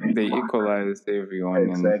 Yeah, they equalized everyone.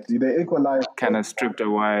 Exactly, and they equalized, kind of stripped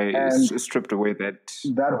away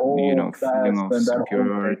that whole feeling of and that whole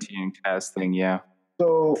superiority and class thing. Yeah.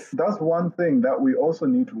 So that's one thing that we also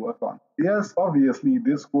need to work on. Yes, obviously,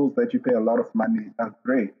 these schools that you pay a lot of money are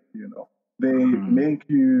great. They make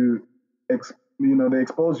you, they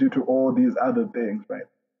expose you to all these other things, right?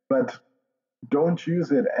 But don't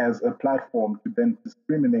use it as a platform to then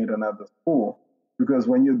discriminate another school. Because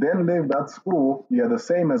when you then leave that school, you're the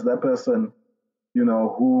same as that person,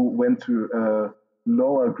 who went to a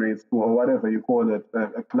lower grade school or whatever you call it,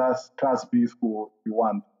 a class B school if you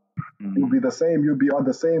want. You'll be the same. You'll be on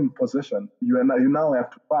the same position. You now have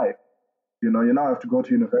to fight. You now have to go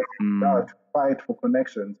to university. You now have to fight for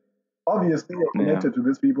connections. Obviously, you're connected to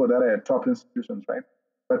these people that are at top institutions, right?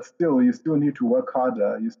 But still, you still need to work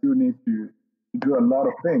harder. You still need to do a lot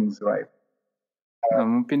of things, right?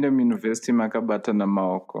 University makabata na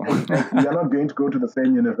maoko. You're not going to go to the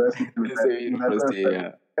same university with that person.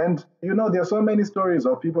 Yeah. And there are so many stories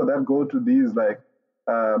of people that go to these like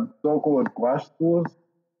so-called gouache schools,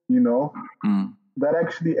 that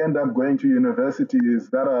actually end up going to universities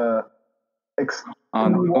that are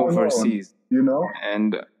extremely overseas,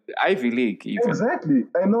 and Ivy League even. Exactly.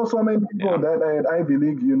 I know so many people that are at Ivy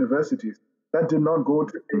League universities that did not go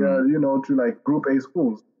to to like Group A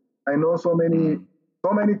schools. I know so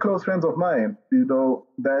many close friends of mine,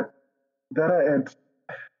 that are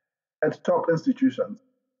at top institutions,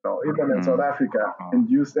 even in South Africa, and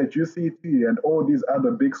at UCT and all these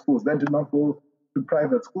other big schools that did not go to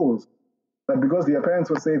private schools. But because their parents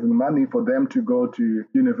were saving money for them to go to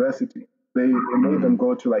university, they made them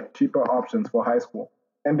go to like cheaper options for high school.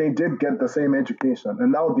 And they did get the same education.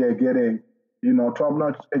 And now they're getting,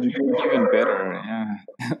 top-notch education. Even better, yeah.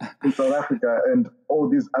 in South Africa and all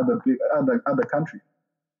these other countries.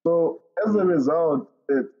 So as a result,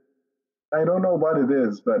 I don't know what it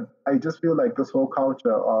is, but I just feel like this whole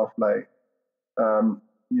culture of like,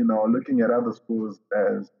 looking at other schools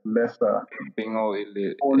as lesser, being all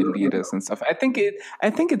elitist and stuff. I think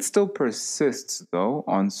it still persists though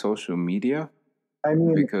on social media. I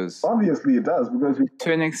mean, because obviously it does, because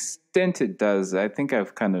to an extent it does. I think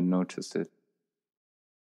I've kind of noticed it.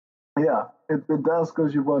 Yeah, it does,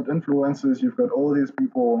 because you've got influencers, you've got all these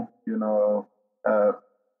people,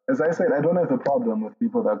 as I said, I don't have a problem with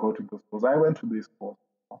people that go to the schools. I went to these schools.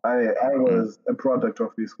 I was a product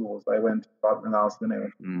of these schools. I went to Barton House, then I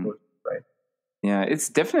went to schools, right? Yeah, it's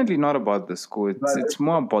definitely not about the school. It's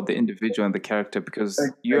more about the individual and the character, because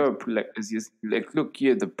you're look,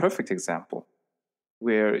 you're the perfect example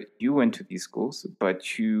where you went to these schools,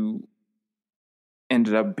 but you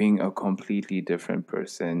ended up being a completely different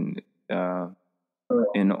person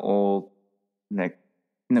in all, like,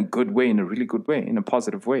 in a good way, in a really good way, in a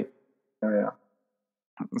positive way. Yeah.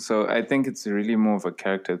 So I think it's really more of a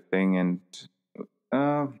character thing, and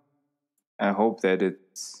I hope that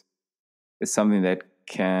it's something that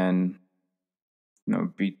can,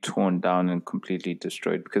 be torn down and completely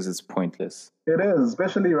destroyed, because it's pointless. It is,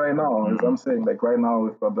 especially right now, as I'm saying. Like right now,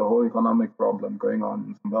 we've got the whole economic problem going on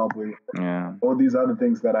in Zimbabwe. Yeah. All these other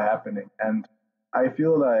things that are happening, and I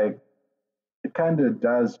feel like it kind of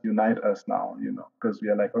does unite us now, because we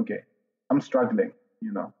are like, okay, I'm struggling,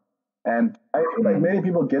 and I feel like many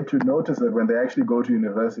people get to notice it when they actually go to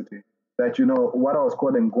university, that, what I was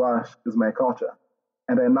calling gouache is my culture.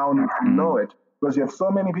 And I now need to know it, because you have so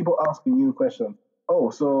many people asking you questions. Oh,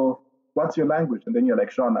 so what's your language? And then you're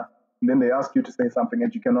like, Shona. And then they ask you to say something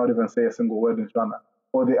and you cannot even say a single word in Shona.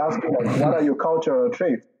 Or they ask you, like, what are your cultural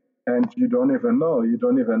traits? And you don't even know.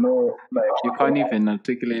 Like, you can't even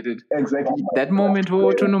articulate it. Exactly. That moment,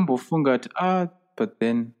 but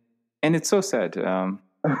then, and it's so sad.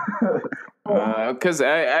 Because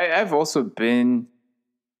I've also been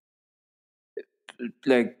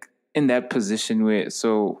like in that position where,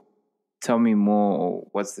 so tell me more,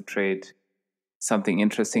 what's the trade, something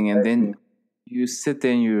interesting, and then you sit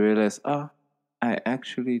there and you realize, I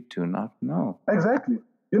actually do not know. Exactly.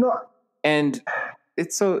 And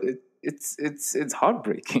it's it's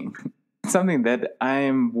heartbreaking. It's something that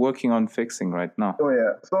I'm working on fixing right now. Oh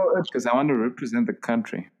yeah. So because I want to represent the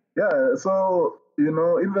country. Yeah. So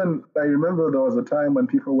even I remember there was a time when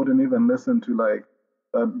people wouldn't even listen to like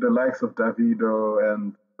the likes of Davido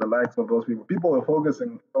and the likes of those people. People were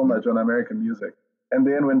focusing so much on American music. And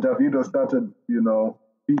then when Davido started,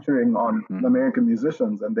 featuring on American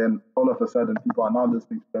musicians, and then all of a sudden people are now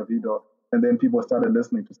listening to Davido, and then people started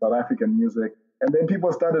listening to South African music, and then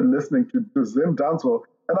people started listening to Zim dancehall.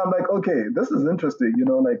 And I'm like, okay, this is interesting.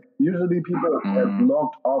 Like usually people have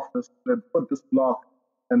blocked off this, they put this block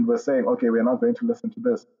and were saying, okay, we're not going to listen to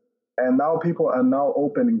this. And now people are now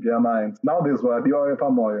opening their minds. Now there's Radio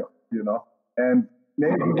Epamoyo, and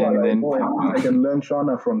many people are like, oh, I can learn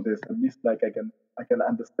Shona from this. At least like I can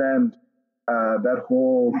understand that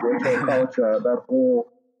whole ghetto culture, that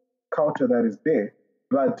whole culture that is there.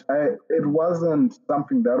 But it wasn't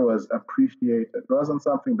something that was appreciated. It wasn't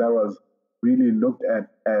something that was really looked at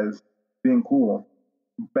as being cool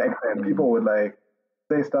back then. People would like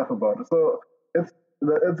say stuff about it. So it's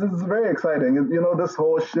very exciting. This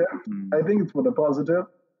whole shift, I think it's for the positive,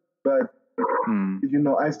 but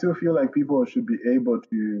I still feel like people should be able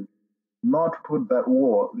to not put that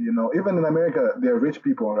wall. Even in America, they're rich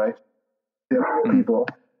people, right? They're poor people.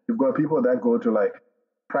 You've got people that go to like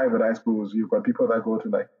private high schools. You've got people that go to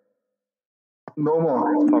like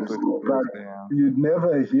normal public schools. But you'd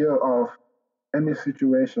never hear of any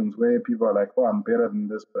situations where people are like, oh, I'm better than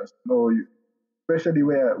this person. No, especially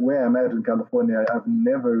where I'm at in California, I've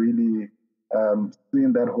never really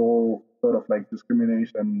seen that whole sort of like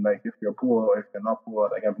discrimination, like if you're poor or if you're not poor.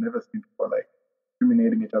 Like I've never seen people like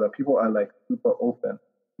discriminating each other. People are like super open,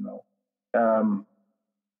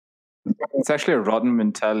 It's actually a rotten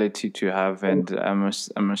mentality to have, and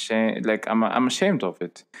I'm ashamed. Like I'm ashamed of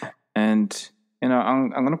it, and I'm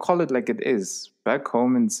gonna call it like it is. Back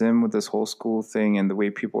home in Zim with this whole school thing and the way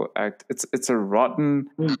people act, it's a rotten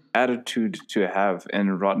attitude to have and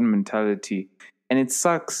a rotten mentality, and it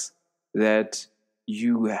sucks that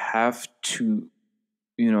you have to,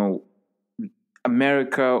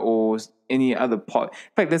 America or any other part.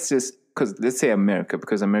 In fact, let's say America,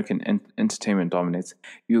 because American entertainment dominates.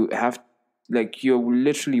 You have, you're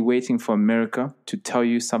literally waiting for America to tell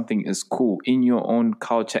you something is cool in your own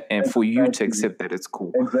culture and for you to accept that it's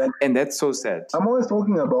cool. Exactly. And that's so sad. I'm always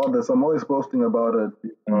talking about this. I'm always posting about it,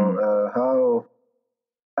 how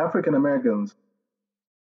African Americans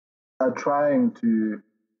are trying to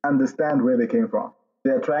understand where they came from.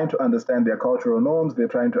 They're trying to understand their cultural norms. They're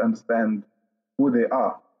trying to understand who they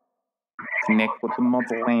are. Connect with the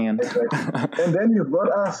motherland. Exactly. And then you've got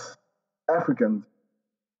us Africans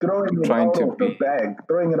throwing it out of the bag,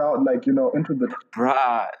 throwing it out into the...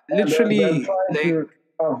 Bruh, literally. Trying to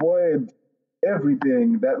avoid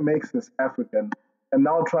everything that makes us African and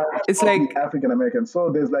now trying to be African American. So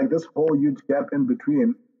there's like this whole huge gap in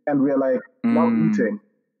between, and we're like not eating,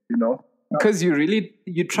 Because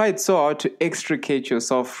you tried so hard to extricate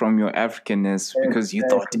yourself from your Africanness because you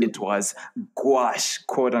thought it was gouache,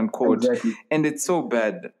 quote unquote. Exactly. And it's so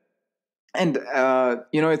bad. And,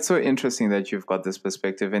 it's so interesting that you've got this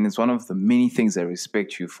perspective. And it's one of the many things I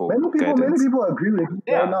respect you for. Many people agree with you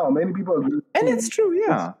right now. Many people agree with and it's true,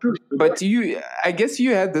 yeah. It's true. But I guess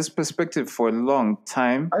you had this perspective for a long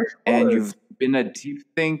time. And you've been a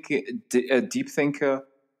deep thinker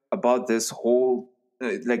about this whole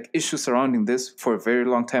issue surrounding this for a very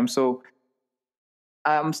long time. So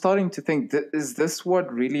I'm starting to think, is this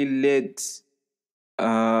what really led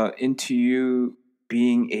into you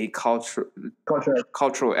being a cultural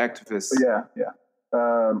activist? Yeah.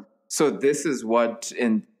 So this is what,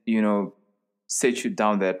 set you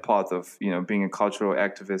down that path of, being a cultural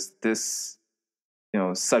activist, this,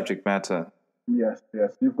 subject matter. Yes.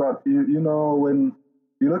 You've got, when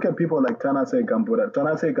you look at people like Tanase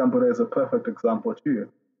Gambura is a perfect example too.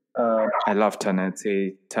 I love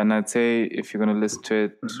Tanate. Tanate, if you're going to listen to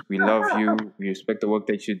it, we love you. We respect the work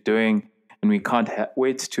that you're doing. And we can't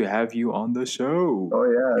wait to have you on the show. Oh,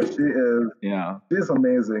 yeah. She is. Yeah. She's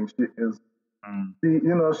amazing. She is.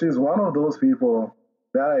 She's one of those people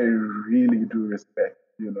that I really do respect.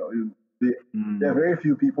 There are very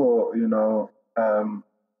few people,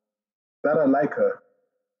 that are like her,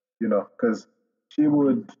 because she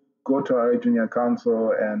would go to our junior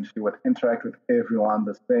council and she would interact with everyone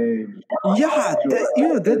the same. Yeah,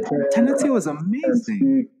 that Tanate was amazing. And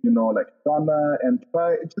speak, like Shona, and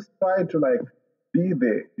try to be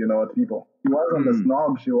there, with people. She wasn't a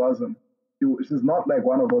snob. She's not like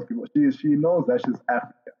one of those people. She knows that she's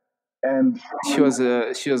African, and she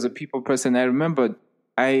was a people person. I remember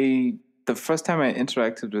the first time I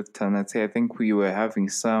interacted with Tanate, I think we were having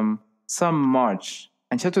some march.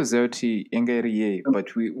 And Chato Zerti Engeriye,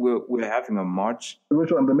 but we're having a march.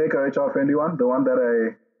 Which one? The Make HR Friendly one? The one that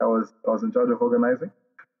I was in charge of organizing?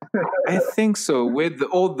 I think so. With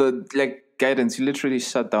all the like guidance, you literally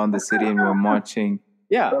shut down the city and we were marching.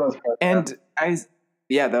 Yeah. That was fun, And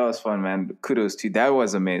that was fun, man. Kudos to you. That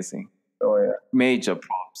was amazing. Oh yeah. Major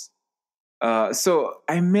props. So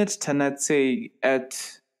I met Tanatse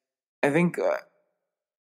at, I think,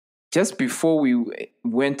 just before we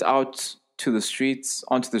went out to the streets,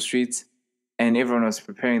 onto the streets, and everyone was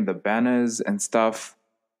preparing the banners and stuff.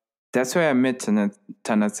 That's where I met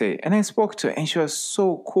Tanatse. And I spoke to her, and she was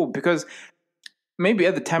so cool because maybe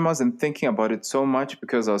at the time I wasn't thinking about it so much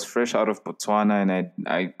because I was fresh out of Botswana and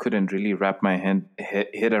I couldn't really wrap my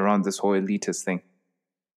head around this whole elitist thing.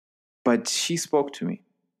 But she spoke to me,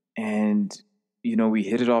 and we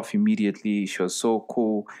hit it off immediately. She was so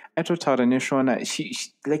cool. I told her Nishwana, she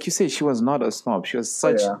like you said, she was not a snob. She was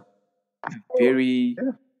such very.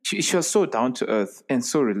 Yeah. She was so down to earth and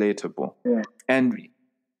so relatable. Yeah. And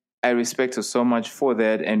I respect her so much for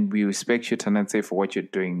that, and we respect you, Tanatse, for what you're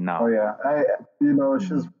doing now. Oh yeah,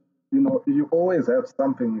 she's, you always have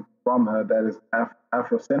something from her that is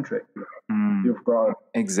Afrocentric. You've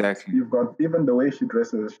got even the way she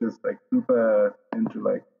dresses. She's like super into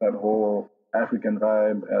like that whole African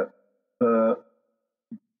vibe.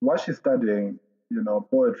 What she's studying,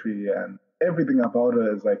 poetry and everything about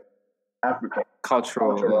her is like African,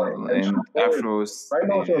 cultural and Afros. Right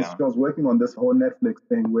now, she was working on this whole Netflix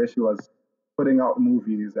thing where she was putting out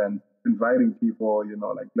movies and inviting people,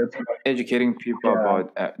 like let's educating people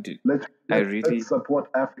about. Let's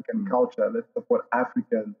support African culture. Let's support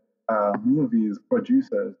African movies,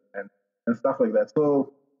 producers, and stuff like that.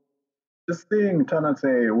 So just seeing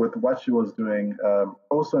Tanatse with what she was doing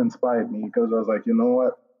also inspired me because I was like, you know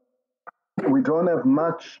what? We don't have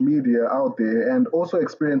much media out there, and also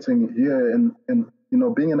experiencing here in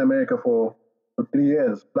being in America for 3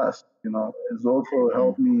 years plus, has also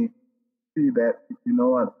helped me see that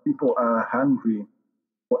people are hungry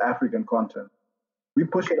for African content. We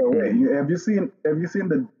push it away. Have you seen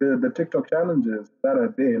the TikTok challenges that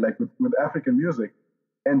are there, like with African music?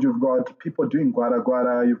 And you've got people doing guara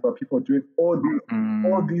guara. You've got people doing all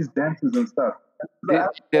these dances and stuff.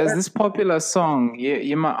 There's this popular song,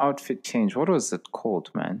 yeah, my outfit changed. What was it called,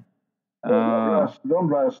 man? Don't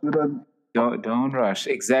rush. Don't rush.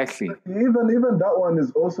 Exactly. Even that one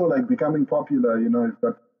is also like becoming popular. You've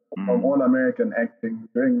got all American acting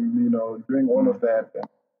doing all of that.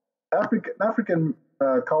 African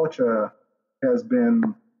culture has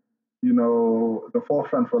been the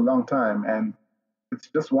forefront for a long time, and it's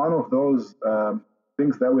just one of those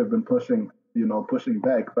things that we've been pushing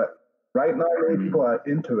back. But right now, people are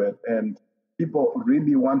into it, and people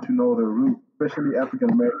really want to know the root, especially African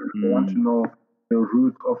Americans. They want to know the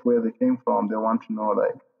root of where they came from. They want to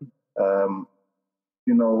know,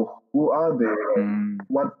 who are they?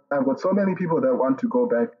 What I've got so many people that want to go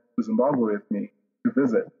back to Zimbabwe with me to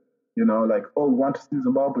visit. We want to see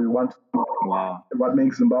Zimbabwe. We want to see what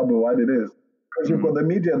makes Zimbabwe what it is. Because you've got the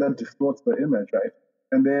media that distorts the image, right?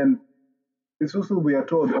 And then it's also, we are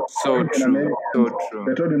told,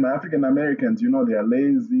 we're told African Americans, they are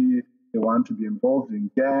lazy, they want to be involved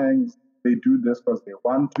in gangs, they do this because they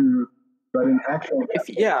want to, but in actual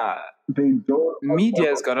they don't.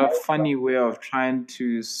 Media's got a funny way of trying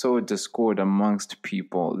to sow discord amongst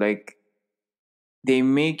people. Like, they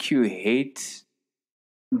make you hate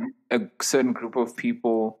a certain group of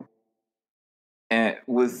people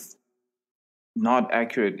with not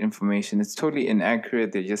accurate information. It's totally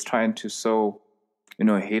inaccurate. They're just trying to sow,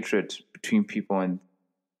 hatred between people. And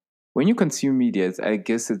when you consume media, I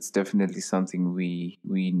guess it's definitely something we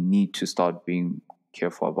need to start being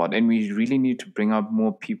careful about. And we really need to bring up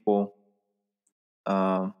more people,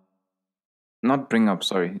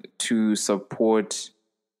 to support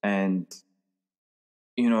and,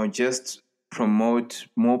 just promote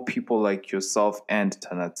more people like yourself and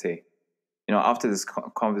Tanatse. After this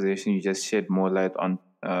conversation, you just shed more light on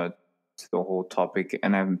to the whole topic,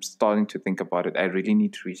 and I'm starting to think about it. I really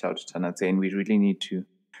need to reach out to Tanatse, and we really need to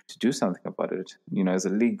do something about it. As a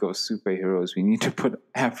league of superheroes, we need to put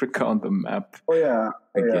Africa on the map. Oh yeah,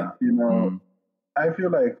 again. Yeah. I feel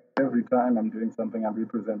like every time I'm doing something, I'm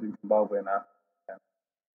representing Zimbabwe in Africa.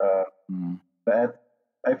 That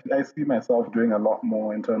I see myself doing a lot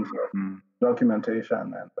more in terms of documentation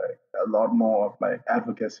and like a lot more of like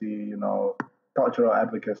advocacy, cultural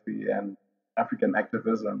advocacy and African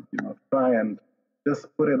activism, try and just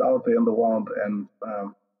put it out there in the world. And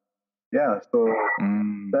so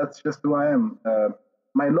that's just who I am.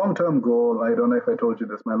 My long-term goal, I don't know if I told you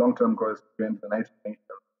this, my long-term goal is to join the United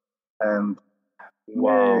Nations. And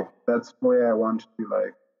that's where I want to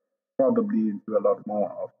like probably do a lot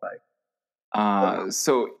more of like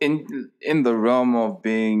So in the realm of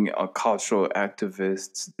being a cultural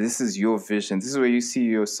activist, this is your vision. This is where you see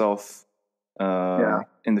yourself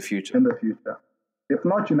in the future. In the future, if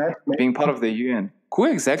not United Nations, being part of the UN. Who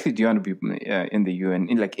exactly do you want to be in the UN?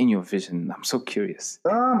 In your vision, I'm so curious.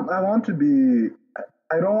 I want to be.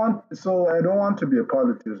 I don't want to be a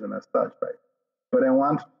politician as such, right? But I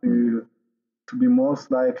want to be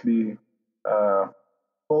most likely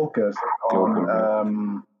focused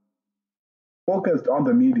on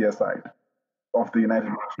the media side of the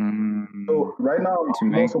United Nations. So right now,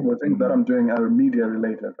 most of the things that I'm doing are media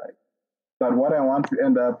related, right? But what I want to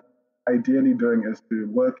end up ideally doing is to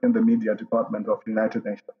work in the media department of the United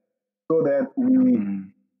Nations, so that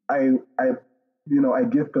I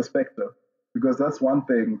give perspective, because that's one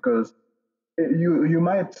thing. Because you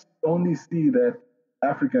might only see that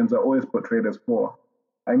Africans are always portrayed as poor.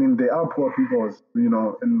 I mean, they are poor people,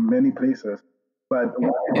 in many places, but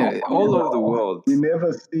all over the world, we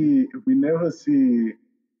never see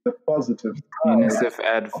the positive side UNICEF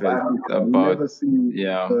advert about we never see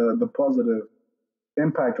the positive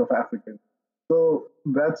impact of Africans. So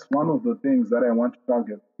that's one of the things that I want to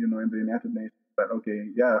target, in the United Nations. But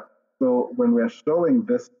so when we're showing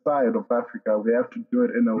this side of Africa, we have to do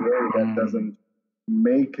it in a way that doesn't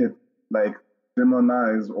make it like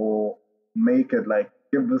demonize, or make it like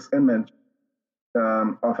give this image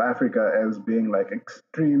of Africa as being like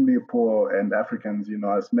extremely poor, and Africans,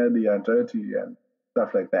 are smelly and dirty and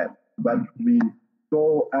stuff like that. But we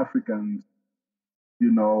show Africans,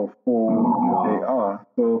 for who they are.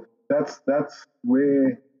 So that's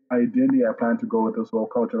where ideally I plan to go with this whole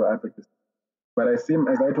cultural advocacy. But as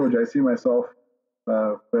I told you, I see myself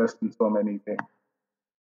first in so many things,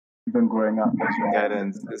 even growing up.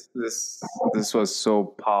 Guidance. This was so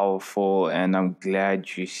powerful, and I'm glad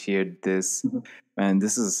you shared this. And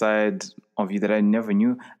this is a side of you that I never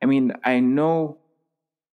knew. I mean, I know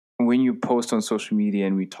when you post on social media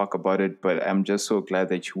and we talk about it, but I'm just so glad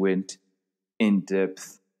that you went in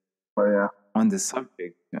depth on the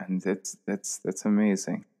subject, and that's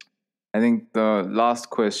amazing. I think the last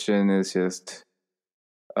question is just,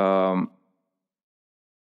 I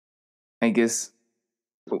guess,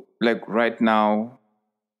 like right now,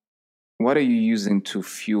 what are you using to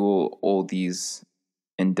fuel all these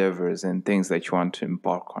endeavors and things that you want to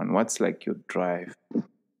embark on? What's like your drive?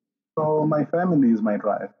 So my family is my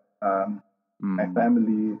drive. My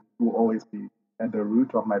family will always be at the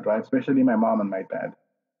root of my drive, especially my mom and my dad.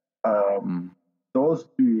 Those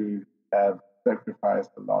two have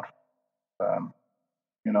sacrificed a lot.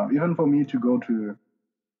 Even for me to go to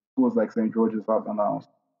schools like St. George's Southern House,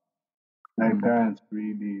 my parents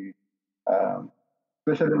really,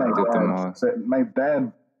 especially my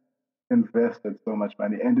dad invested so much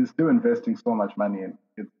money, and is still investing so much money in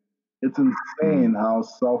it. It's insane how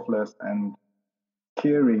selfless and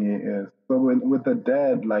caring he is. So with a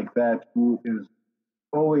dad like that, who is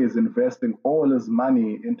always investing all his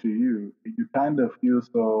money into you, you kind of feel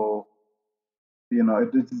so,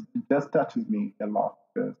 it just touches me a lot,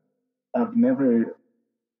 because I've never,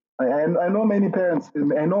 I know many parents,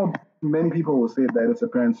 I know many people will say that it's a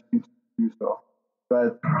parent's duty to do so,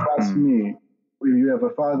 but trust me, you have a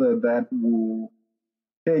father that will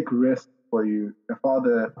take risks for you, a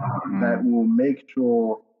father that will make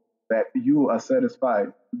sure that you are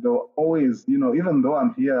satisfied. Though always, even though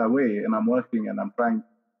I'm here away and I'm working and I'm trying,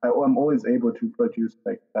 I'm always able to produce,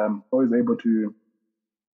 I'm always able to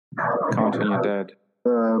count on your dad.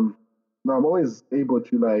 I'm always able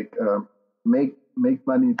to make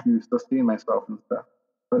money to sustain myself and stuff.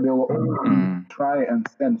 But they will always try and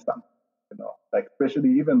send something,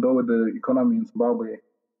 especially even though with the economy in Zimbabwe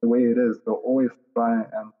the way it is, they'll always try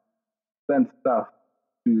and send stuff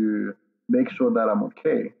to make sure that I'm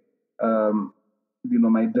okay.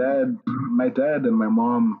 My dad and my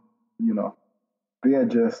mom, they are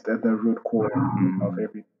just at the root core of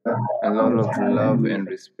everything. A lot of love and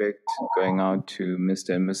respect going out to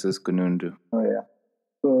Mr. and Mrs. Gunundu. Oh yeah.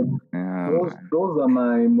 So those are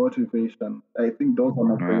my motivation. I think those are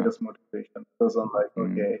my greatest motivation, because I'm like,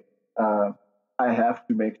 okay, I have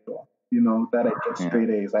to make sure, that I get straight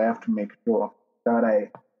A's. I have to make sure that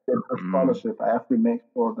I get a scholarship. I have to make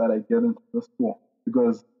sure that I get into the school,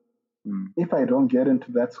 because if I don't get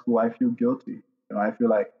into that school, I feel guilty. I feel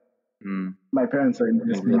like my parents are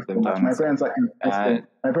investing so much. My parents are investing.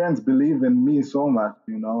 My parents believe in me so much,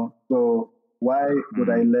 So why would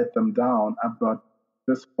I let them down? I've got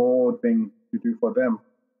this whole thing to do for them.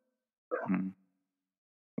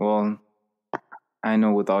 Well, I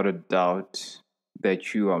know without a doubt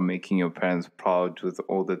that you are making your parents proud with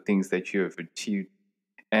all the things that you have achieved.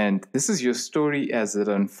 And this is your story as it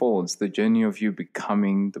unfolds, the journey of you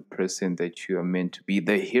becoming the person that you are meant to be,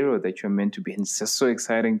 the hero that you're meant to be. And it's just so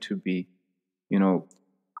exciting to be,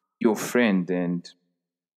 your friend, and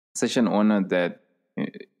such an honor that,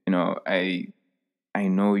 I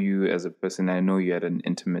know you as a person. I know you at an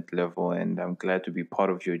intimate level, and I'm glad to be part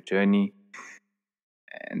of your journey.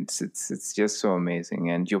 And it's just so amazing.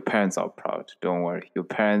 And your parents are proud. Don't worry. Your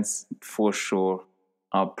parents for sure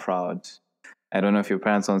are proud. I don't know if your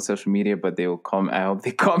parents are on social media, but they will come. I hope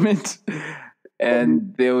they comment,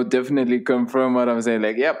 and they will definitely confirm what I'm saying.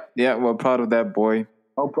 Like, yep, yeah, we're proud of that boy.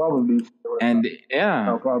 I'll probably. And yeah,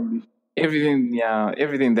 I'll probably.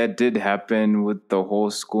 Everything that did happen with the whole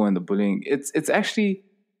school and the bullying, it's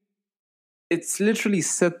literally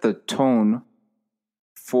set the tone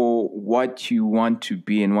for what you want to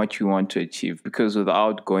be and what you want to achieve. Because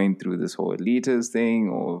without going through this whole elitist thing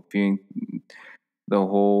or viewing the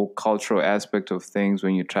whole cultural aspect of things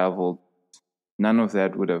when you traveled, none of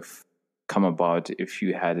that would have come about if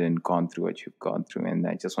you hadn't gone through what you've gone through. And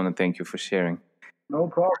I just want to thank you for sharing. No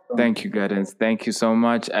problem. Thank you, Guidance. Thank you so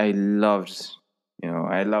much. I love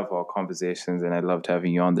our conversations, and I loved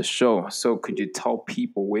having you on the show. So could you tell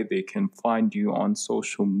people where they can find you on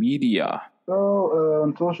social media? So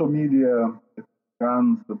on social media, it's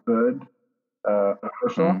Guns the Bird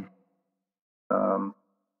official.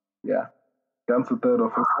 Guns the Bird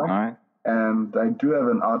official. All right. And I do have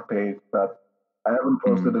an art page that I haven't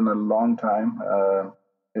posted in a long time.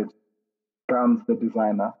 It's Guns the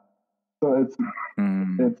Designer. So it's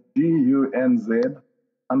GUNZ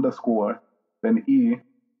 _ then E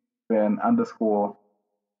then _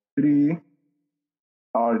 3RD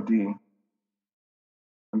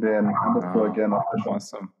and then _ again official.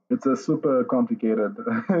 Awesome. It's a super complicated.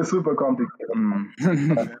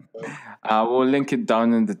 I will link it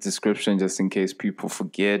down in the description just in case people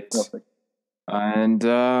forget. Perfect. And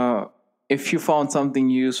if you found something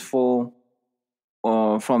useful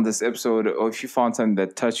from this episode, or if you found something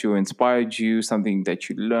that touched you or inspired you, something that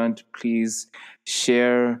you learned, please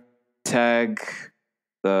share, tag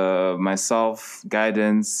myself,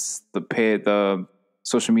 Guidance, the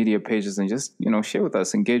social media pages, and just share with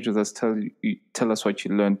us, engage with us, tell us what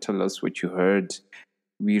you learned, tell us what you heard.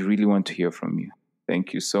 We really want to hear from you.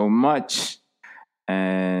 Thank you so much.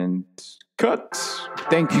 And cut.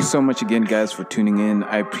 Thank you so much again, guys, for tuning in.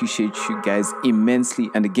 I appreciate you guys immensely.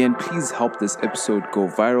 And again, please help this episode go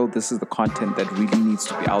viral. This is the content that really needs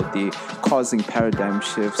to be out there, causing paradigm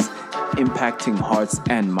shifts, impacting hearts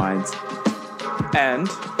and minds. And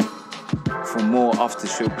for more after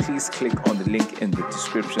show, please click on the link in the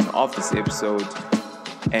description of this episode,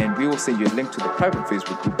 and we will send you a link to the private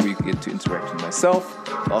Facebook group where you get to interact with myself,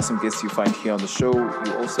 the awesome guests you find here on the show.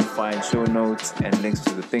 You also find show notes and links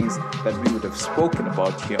to the things that we would have spoken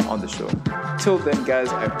about here on the show. Till then, guys,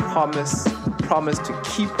 I promise to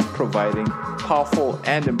keep providing powerful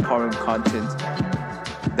and empowering content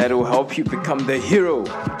that will help you become the hero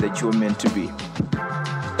that you were meant to be.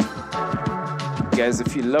 Guys,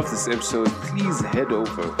 if you love this episode, please head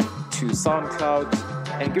over to SoundCloud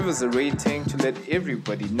and give us a rating to let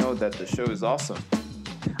everybody know that the show is awesome.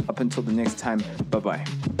 Up until the next time, bye-bye.